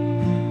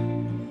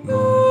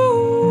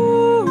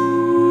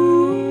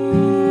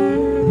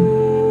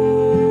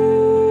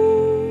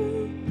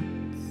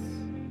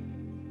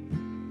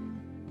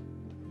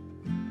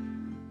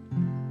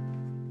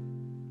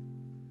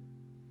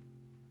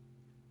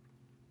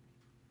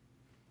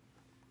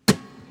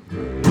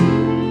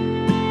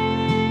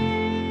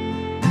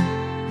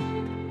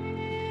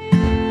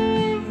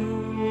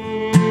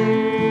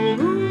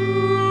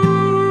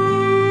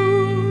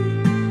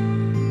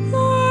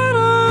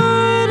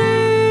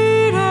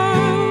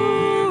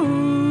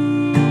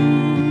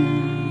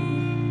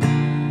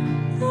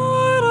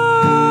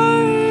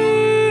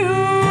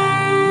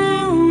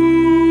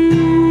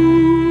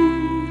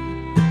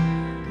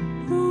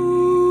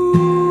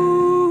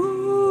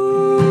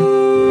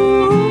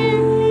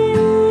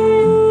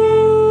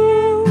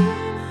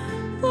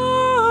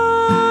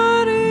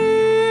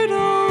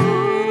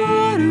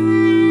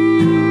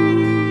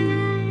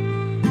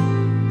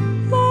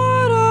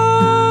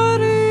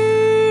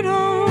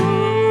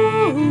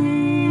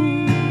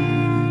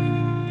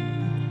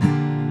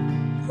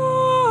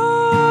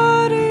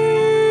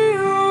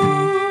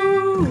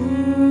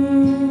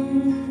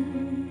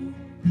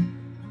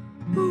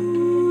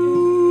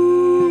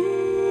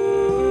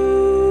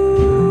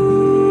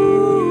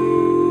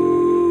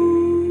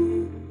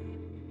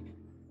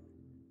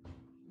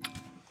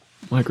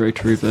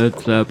 Migratory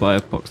Birds there by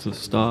A Box of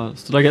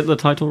Stars. Did I get the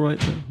title right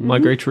there?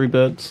 Migratory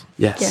Birds?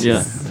 Yes.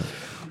 Yeah.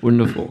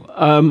 Wonderful.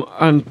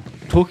 And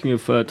talking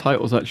of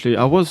titles, actually,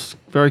 I was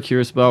very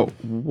curious about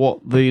what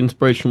the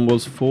inspiration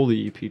was for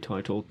the EP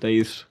title,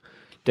 Days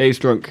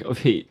Drunk of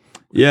Heat.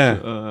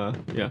 Yeah.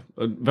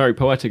 Very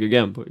poetic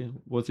again, but yeah,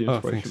 what's the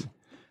inspiration?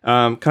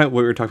 Kind of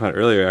what we were talking about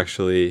earlier,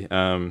 actually.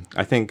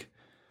 I think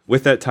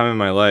with that time in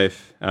my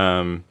life,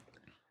 I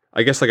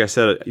guess, like I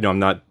said, I'm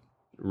not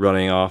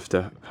running off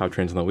to Hot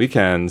Trains on the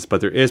weekends,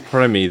 but there is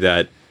part of me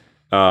that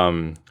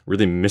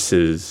really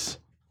misses,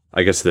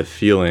 I guess, the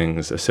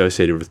feelings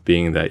associated with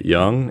being that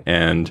young,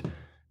 and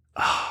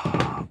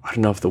I don't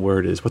know what the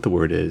word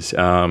is,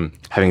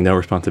 having no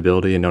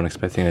responsibility and no one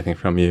expecting anything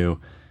from you,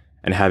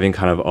 and having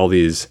kind of all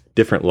these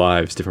different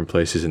lives, different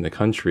places in the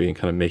country, and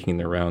kind of making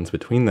the rounds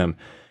between them.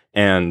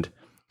 And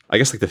I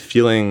guess like the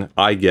feeling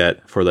I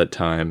get for that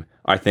time,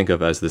 I think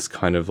of as this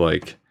kind of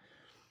like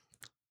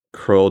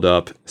curled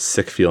up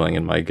sick feeling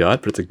in my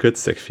gut, but it's a good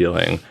sick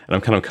feeling, and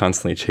I'm kind of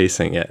constantly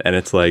chasing it. And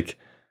it's like,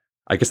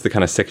 I guess the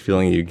kind of sick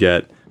feeling you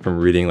get from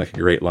reading like a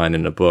great line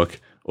in a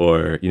book,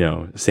 or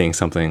seeing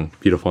something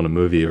beautiful in a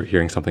movie, or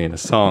hearing something in a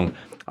song.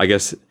 I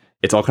guess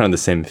it's all kind of the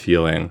same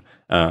feeling,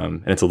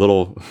 and it's a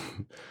little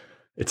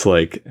it's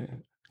like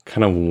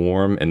kind of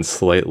warm and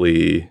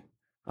slightly,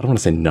 I don't want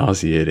to say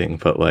nauseating,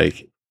 but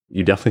like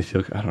you definitely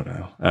feel, I don't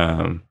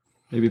know,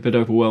 maybe a bit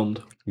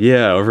overwhelmed.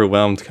 Yeah,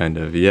 overwhelmed kind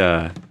of,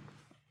 yeah.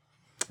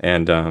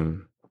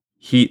 And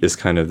heat is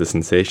kind of the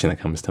sensation that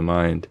comes to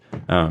mind.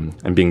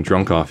 And being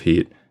drunk off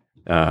heat,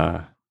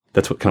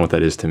 that's what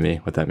that is to me,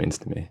 what that means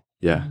to me.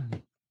 Yeah.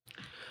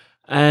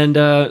 And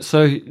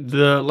so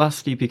the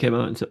last EP came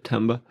out in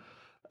September.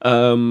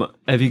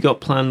 Have you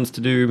got plans to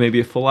do maybe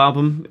a full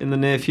album in the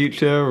near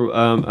future?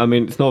 I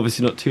mean, it's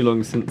obviously not too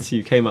long since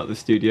you came out of the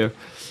studio,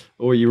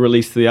 or you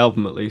released the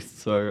album at least.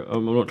 So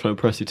I'm not trying to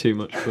press you too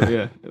much, but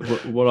yeah,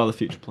 what are the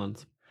future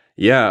plans?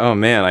 Yeah, oh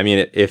man, I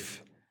mean,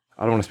 if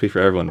I don't want to speak for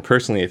everyone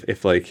personally,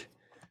 if like,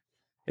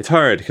 it's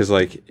hard because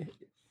like,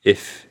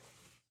 if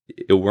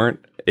it were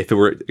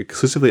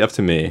exclusively up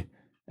to me,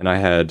 and I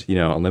had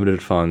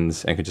unlimited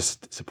funds and could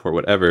just support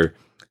whatever,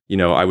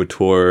 I would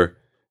tour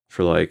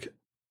for like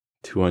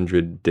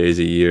 200 days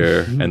a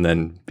year and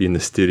then be in the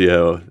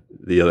studio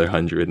the other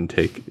 100 and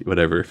take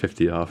whatever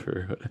 50 off,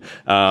 or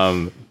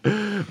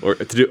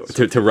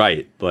to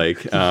write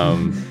like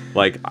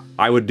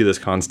I would do this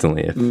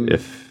constantly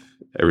if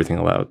everything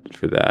allowed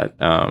for that.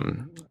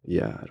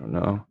 Yeah, I don't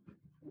know,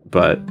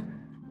 but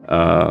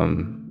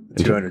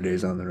 200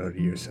 days on the road a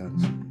year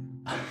sounds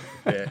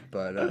bit,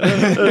 but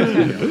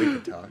we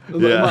could talk.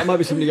 Yeah, might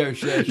be some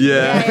negotiation.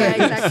 Yeah,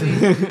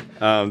 exactly.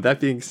 That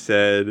being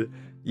said,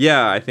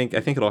 yeah, I think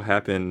it'll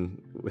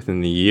happen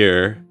within the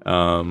year,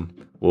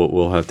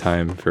 we'll have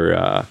time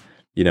for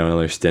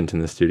another stint in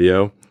the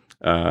studio.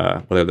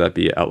 Whether that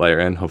be Outlier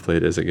End, hopefully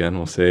it is again.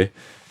 We'll see.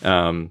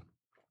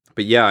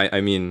 But yeah,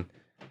 I mean,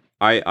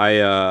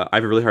 I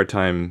have a really hard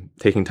time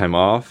taking time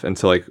off, and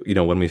so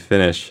when we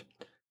finish,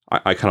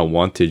 I kind of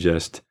want to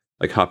just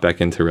hop back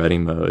into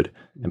writing mode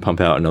and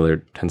pump out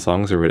another 10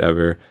 songs or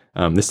whatever.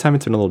 This time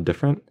it's been a little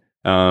different.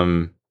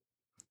 I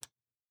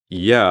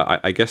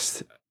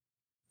guess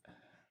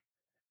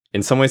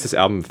in some ways this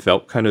album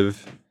felt kind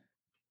of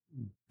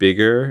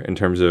bigger in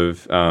terms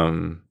of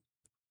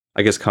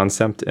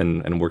concept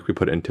and work we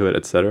put into it,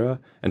 etc.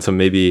 And so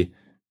maybe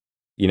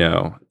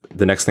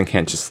the next thing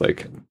can't just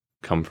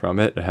come from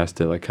it. It has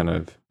to kind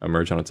of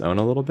emerge on its own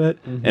a little bit,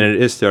 and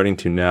it is starting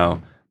to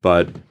now.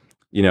 But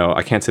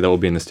I can't say that we'll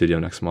be in the studio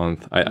next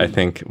month. I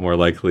think more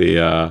likely,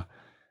 I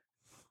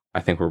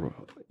think we're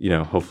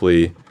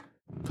hopefully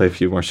play a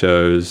few more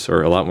shows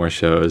or a lot more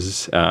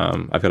shows.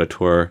 I've got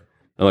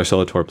another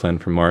solo tour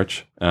planned for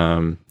March,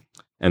 and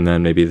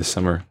then maybe this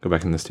summer go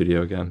back in the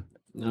studio again.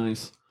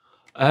 Nice.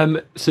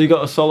 So you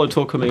got a solo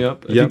tour coming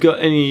up. Have you got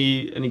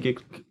any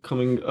gigs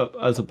coming up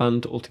as a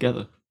band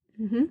altogether?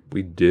 Mm-hmm.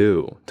 We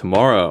do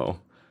tomorrow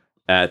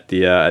at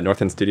the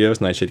North End Studios,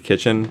 Nightshade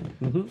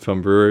Kitchen,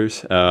 Foam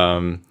Brewers.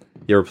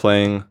 We're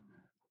playing.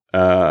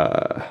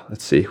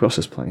 Let's see, who else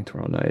is playing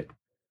tomorrow night?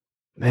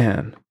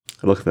 Man,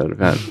 I look at that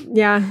event.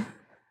 Yeah.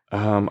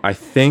 I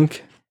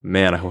think.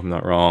 Man, I hope I'm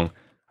not wrong.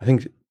 I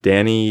think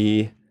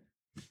Danny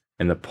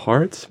and the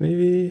Parts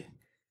maybe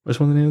was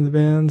one of the names of the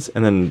bands,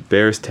 and then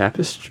Bear's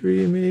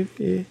Tapestry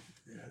maybe.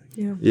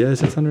 Yeah,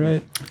 does that sound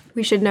right?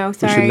 We should know.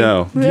 Sorry. We should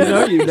know.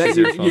 You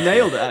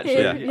nailed it,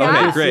 actually.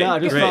 Yeah. Okay, great. Yeah, I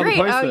just found the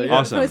poster. You got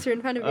Awesome. the poster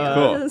in front of you.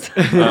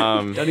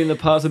 Cool. Danny and the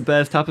Parts of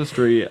Bear's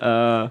Tapestry,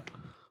 $5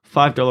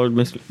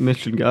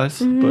 admission, guys.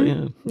 But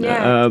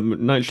Yeah.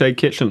 Nightshade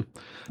Kitchen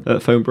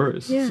at Foam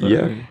Brewers. Yeah. So.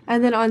 Yeah.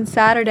 And then on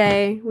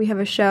Saturday, we have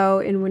a show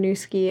in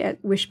Winooski at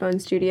Wishbone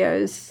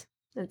Studios.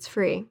 That's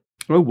free.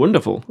 Oh,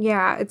 wonderful.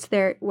 Yeah, it's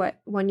their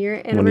 1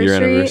 year anniversary.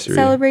 anniversary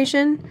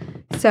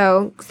celebration.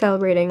 So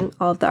celebrating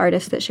all of the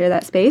artists that share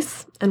that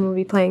space, and we'll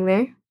be playing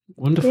there.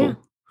 Wonderful.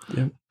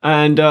 Yeah.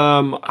 And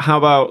how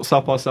about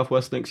South by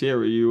Southwest next year?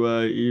 Are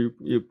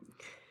you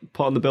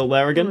put on the bill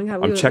there again? Oh my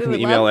God, I'm checking would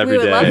the email every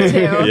we would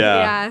day. love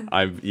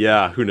to.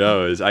 Yeah. Who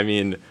knows? I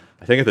mean,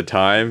 I think at the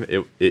time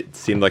it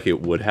seemed like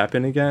it would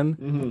happen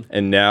again,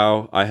 and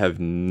now I have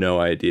no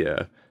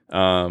idea.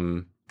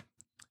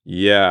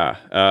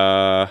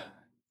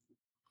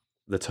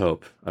 Let's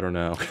hope. I don't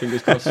know.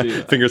 Fingers crossed.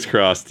 Fingers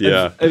crossed.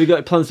 Yeah. Have you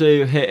got plans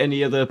to hit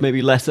any other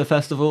maybe lesser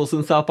festivals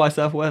than South by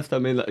Southwest? I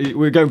mean,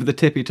 we're going for the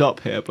tippy top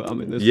here, but I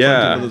mean, there's plenty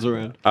of others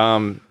around.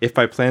 If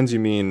by plans you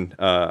mean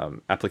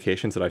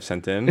applications that I've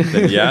sent in,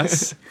 then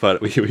yes, but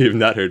we have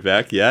not heard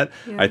back yet.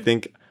 Yeah. I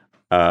think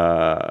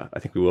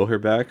we will hear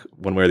back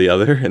one way or the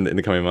other in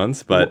the coming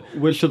months. But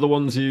which are the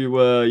ones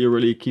you're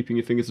really keeping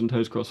your fingers and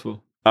toes crossed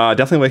for?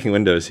 definitely Waking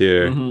Windows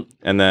here,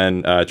 and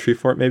then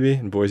Treefort maybe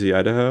in Boise,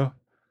 Idaho.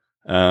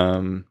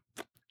 And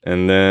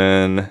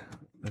then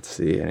let's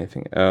see,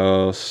 anything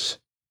else?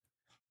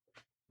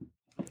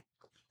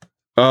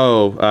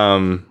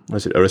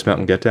 Was it Otis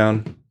Mountain Get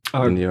Down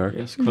in New York?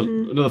 Yes,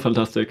 another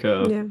fantastic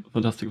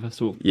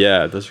festival.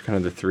 Yeah, those are kind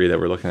of the three that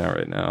we're looking at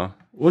right now.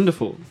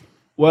 Wonderful.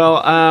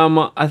 Well,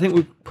 I think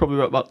we've probably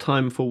got about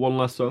time for one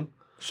last song.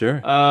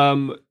 Sure.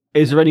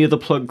 Is there any other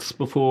plugs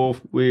before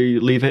we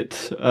leave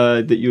it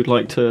that you'd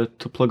like to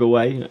plug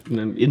away?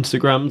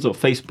 Instagrams or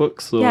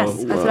Facebooks? Or,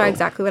 Yes, that's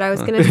exactly what I was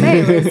going to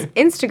say. Was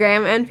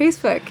Instagram and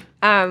Facebook.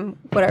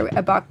 What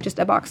are just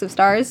a box of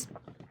stars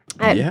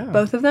at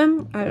both of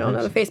them? I don't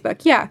know the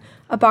Facebook. Yeah,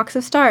 a box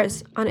of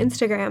stars on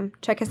Instagram.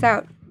 Check us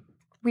out.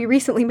 We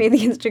recently made the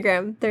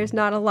Instagram. There's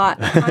not a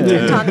lot of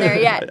content on there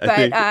yet,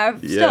 but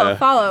still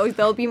follow.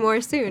 There'll be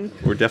more soon.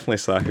 We're definitely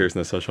slackers in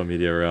the social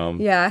media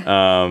realm.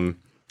 Yeah.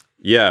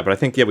 Yeah, but I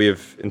think we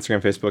have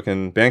Instagram, Facebook,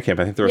 and Bandcamp.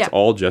 I think it's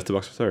all just a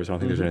box of stars. I don't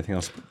think there's anything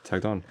else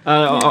tagged on.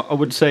 I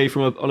would say,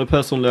 on a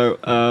personal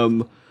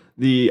note,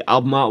 the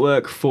album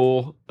artwork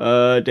for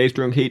Days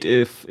Drunk Heat.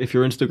 If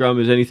your Instagram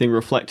is anything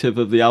reflective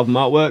of the album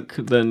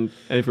artwork, then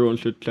everyone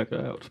should check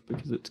it out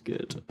because it's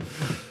good.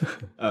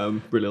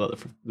 Really like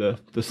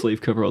the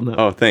sleeve cover on that.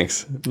 Oh,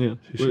 thanks. Yeah.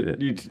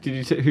 Who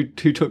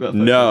took that photo?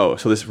 No.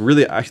 So this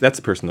really, actually, that's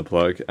the person to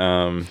plug.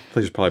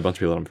 There's probably a bunch of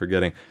people that I'm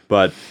forgetting,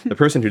 but the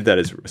person who did that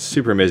is a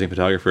super amazing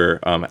photographer,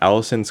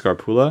 Allison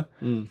Scarpula.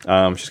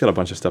 She's got a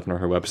bunch of stuff on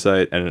her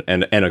website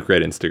and a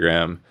great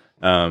Instagram.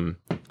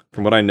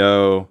 From what I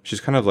know,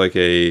 she's kind of like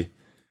a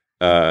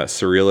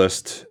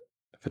surrealist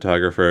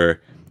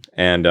photographer,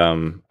 and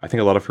I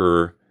think a lot of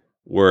her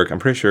work, I'm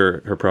pretty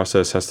sure her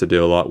process has to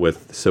do a lot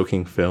with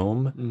soaking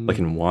film, like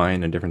in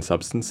wine and different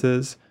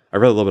substances. I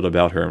read a little bit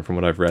about her, and from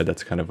what I've read,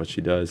 that's kind of what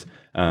she does.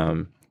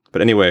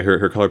 But anyway,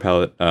 her color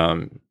palette,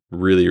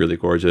 really, really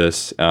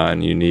gorgeous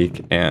and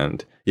unique,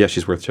 and yeah,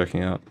 she's worth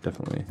checking out,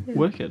 definitely.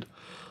 Wicked.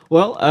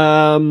 Well,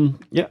 go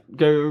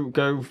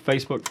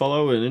Facebook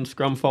follow and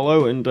Instagram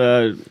follow,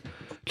 and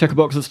check a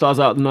box of stars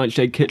out at the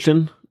Nightshade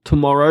Kitchen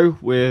tomorrow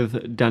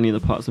with Danny and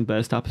the Parts and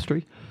Bears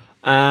Tapestry.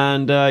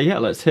 And yeah,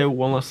 let's hear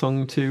one last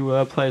song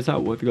to play us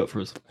out. What have you got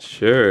for us?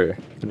 Sure.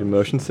 Do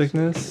Motion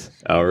Sickness?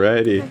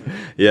 Alrighty.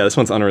 Yeah, this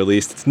one's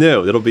unreleased. It's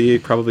new. It'll be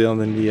probably on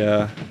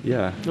the,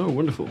 Oh,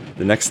 wonderful.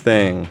 the next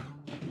thing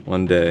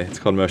one day. It's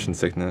called Motion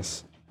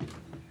Sickness.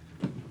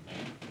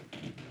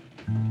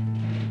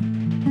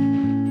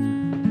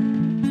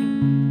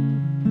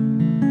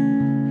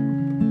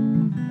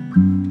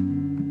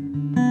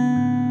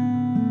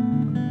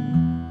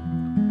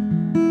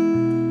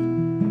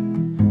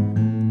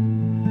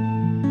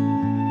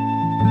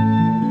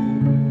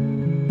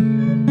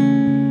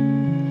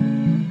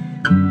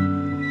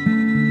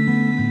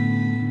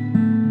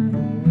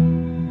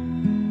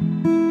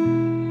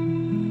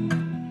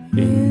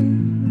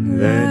 In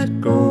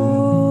that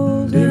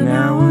golden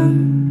hour,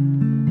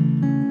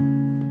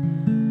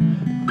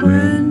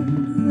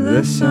 when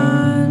the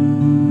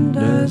sun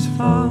does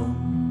fall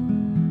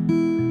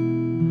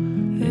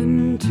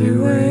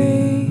into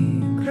a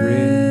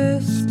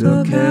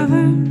crystal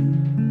cavern,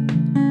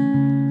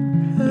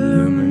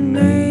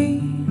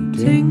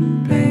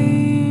 illuminating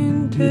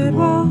painted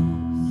walls,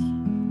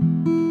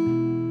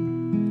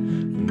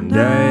 and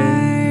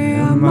I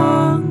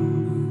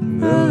among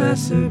the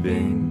lesser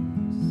beings,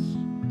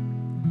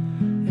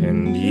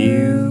 and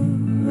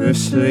you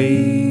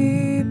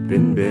asleep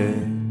in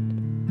bed,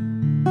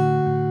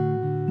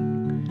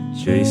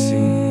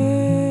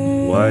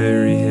 chasing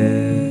wiry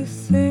head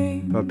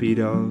puppy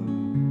dogs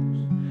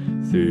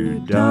through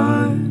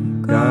dark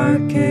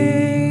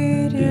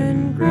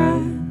Arcadian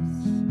grass.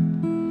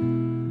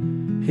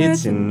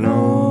 It's an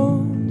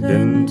old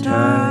and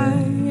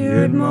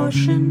tired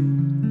motion,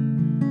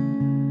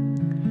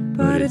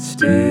 but it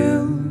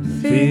still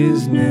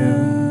feels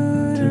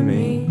new to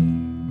me.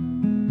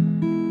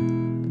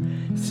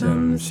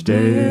 Some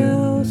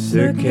stale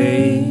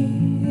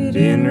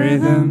circadian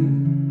rhythm,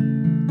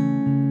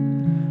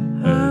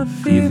 a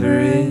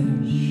feverish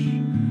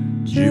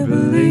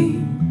jubilee.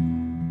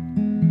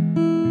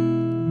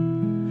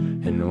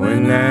 And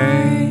when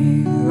I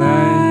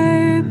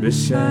lie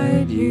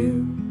beside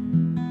you,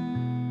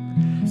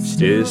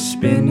 still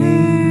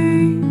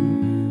spinning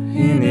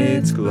in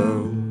its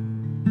glow,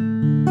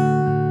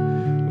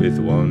 with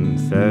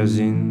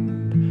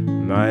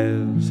 1,000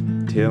 miles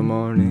till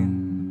morning,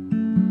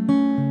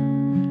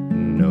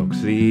 no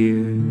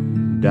clear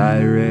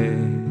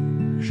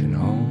direction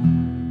home.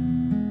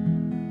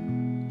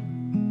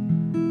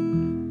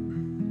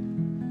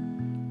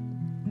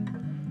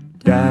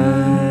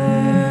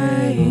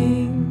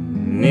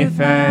 Dying if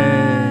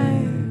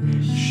I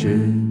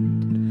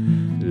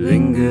should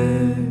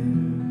linger,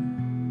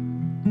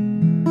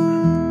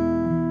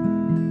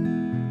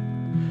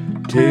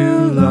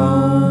 too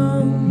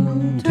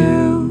long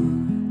to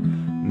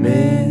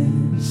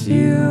miss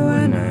you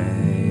when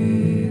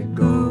I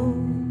go.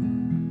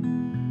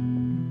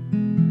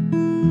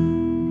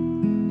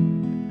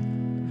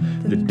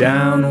 The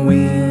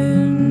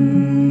downwind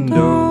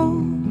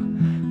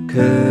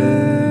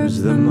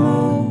curves the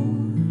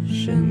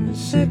motion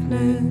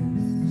sickness,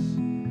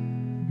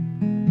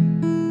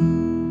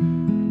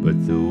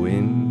 but the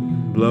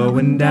wind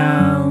blowing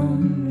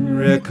down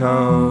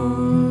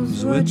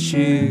recalls what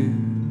you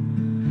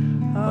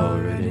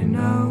already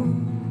know.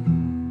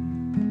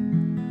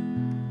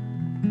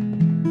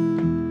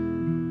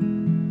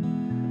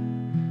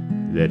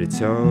 That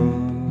it's all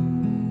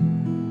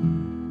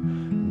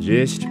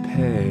just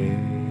passing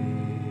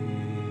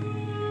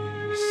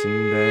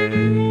by.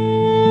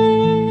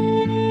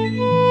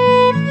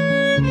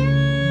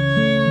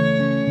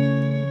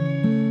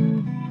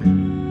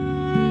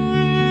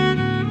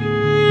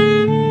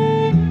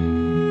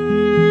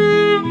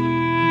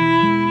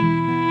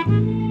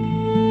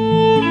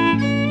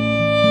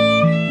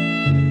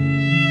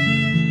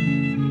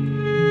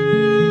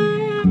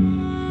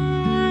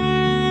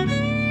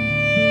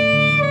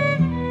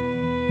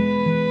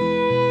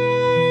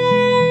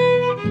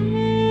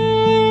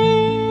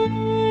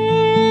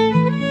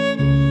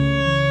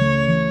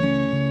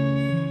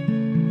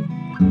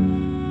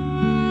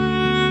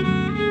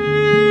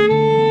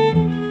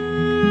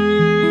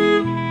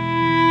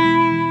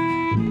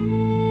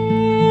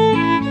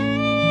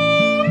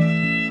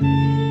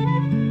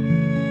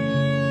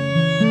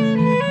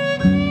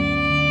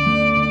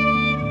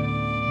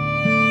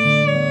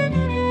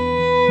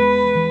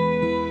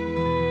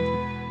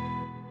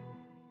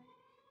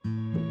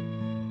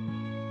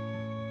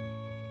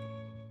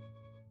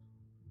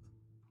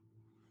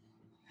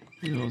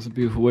 That was a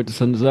beautiful way to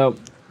send us out.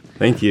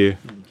 Thank you.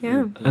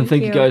 Yeah. And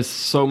thank you guys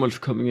so much for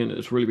coming in.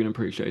 It's really been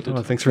appreciated.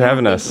 Oh, thanks for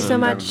having us. Thank you so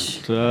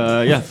much.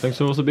 Yeah, thanks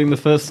for also being the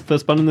first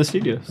band in the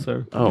studio.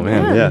 So Oh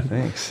man, yeah,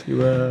 thanks.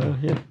 you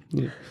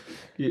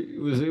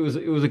it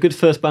was a good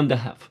first band to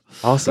have.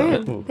 Awesome.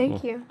 Great. Cool,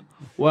 Thank cool. you.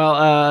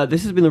 Well,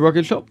 this has been the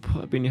Rocket Shop.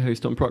 I've been your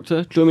host, Tom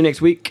Proctor. Join me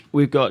next week.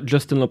 We've got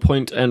Justin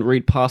Lapointe and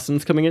Reed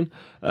Parsons coming in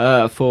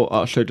for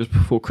our show just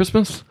before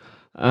Christmas.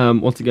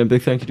 Once again,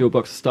 big thank you to your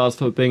Box of Stars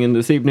for being in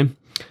this evening.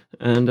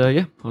 And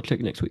yeah, I'll check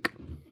you next week.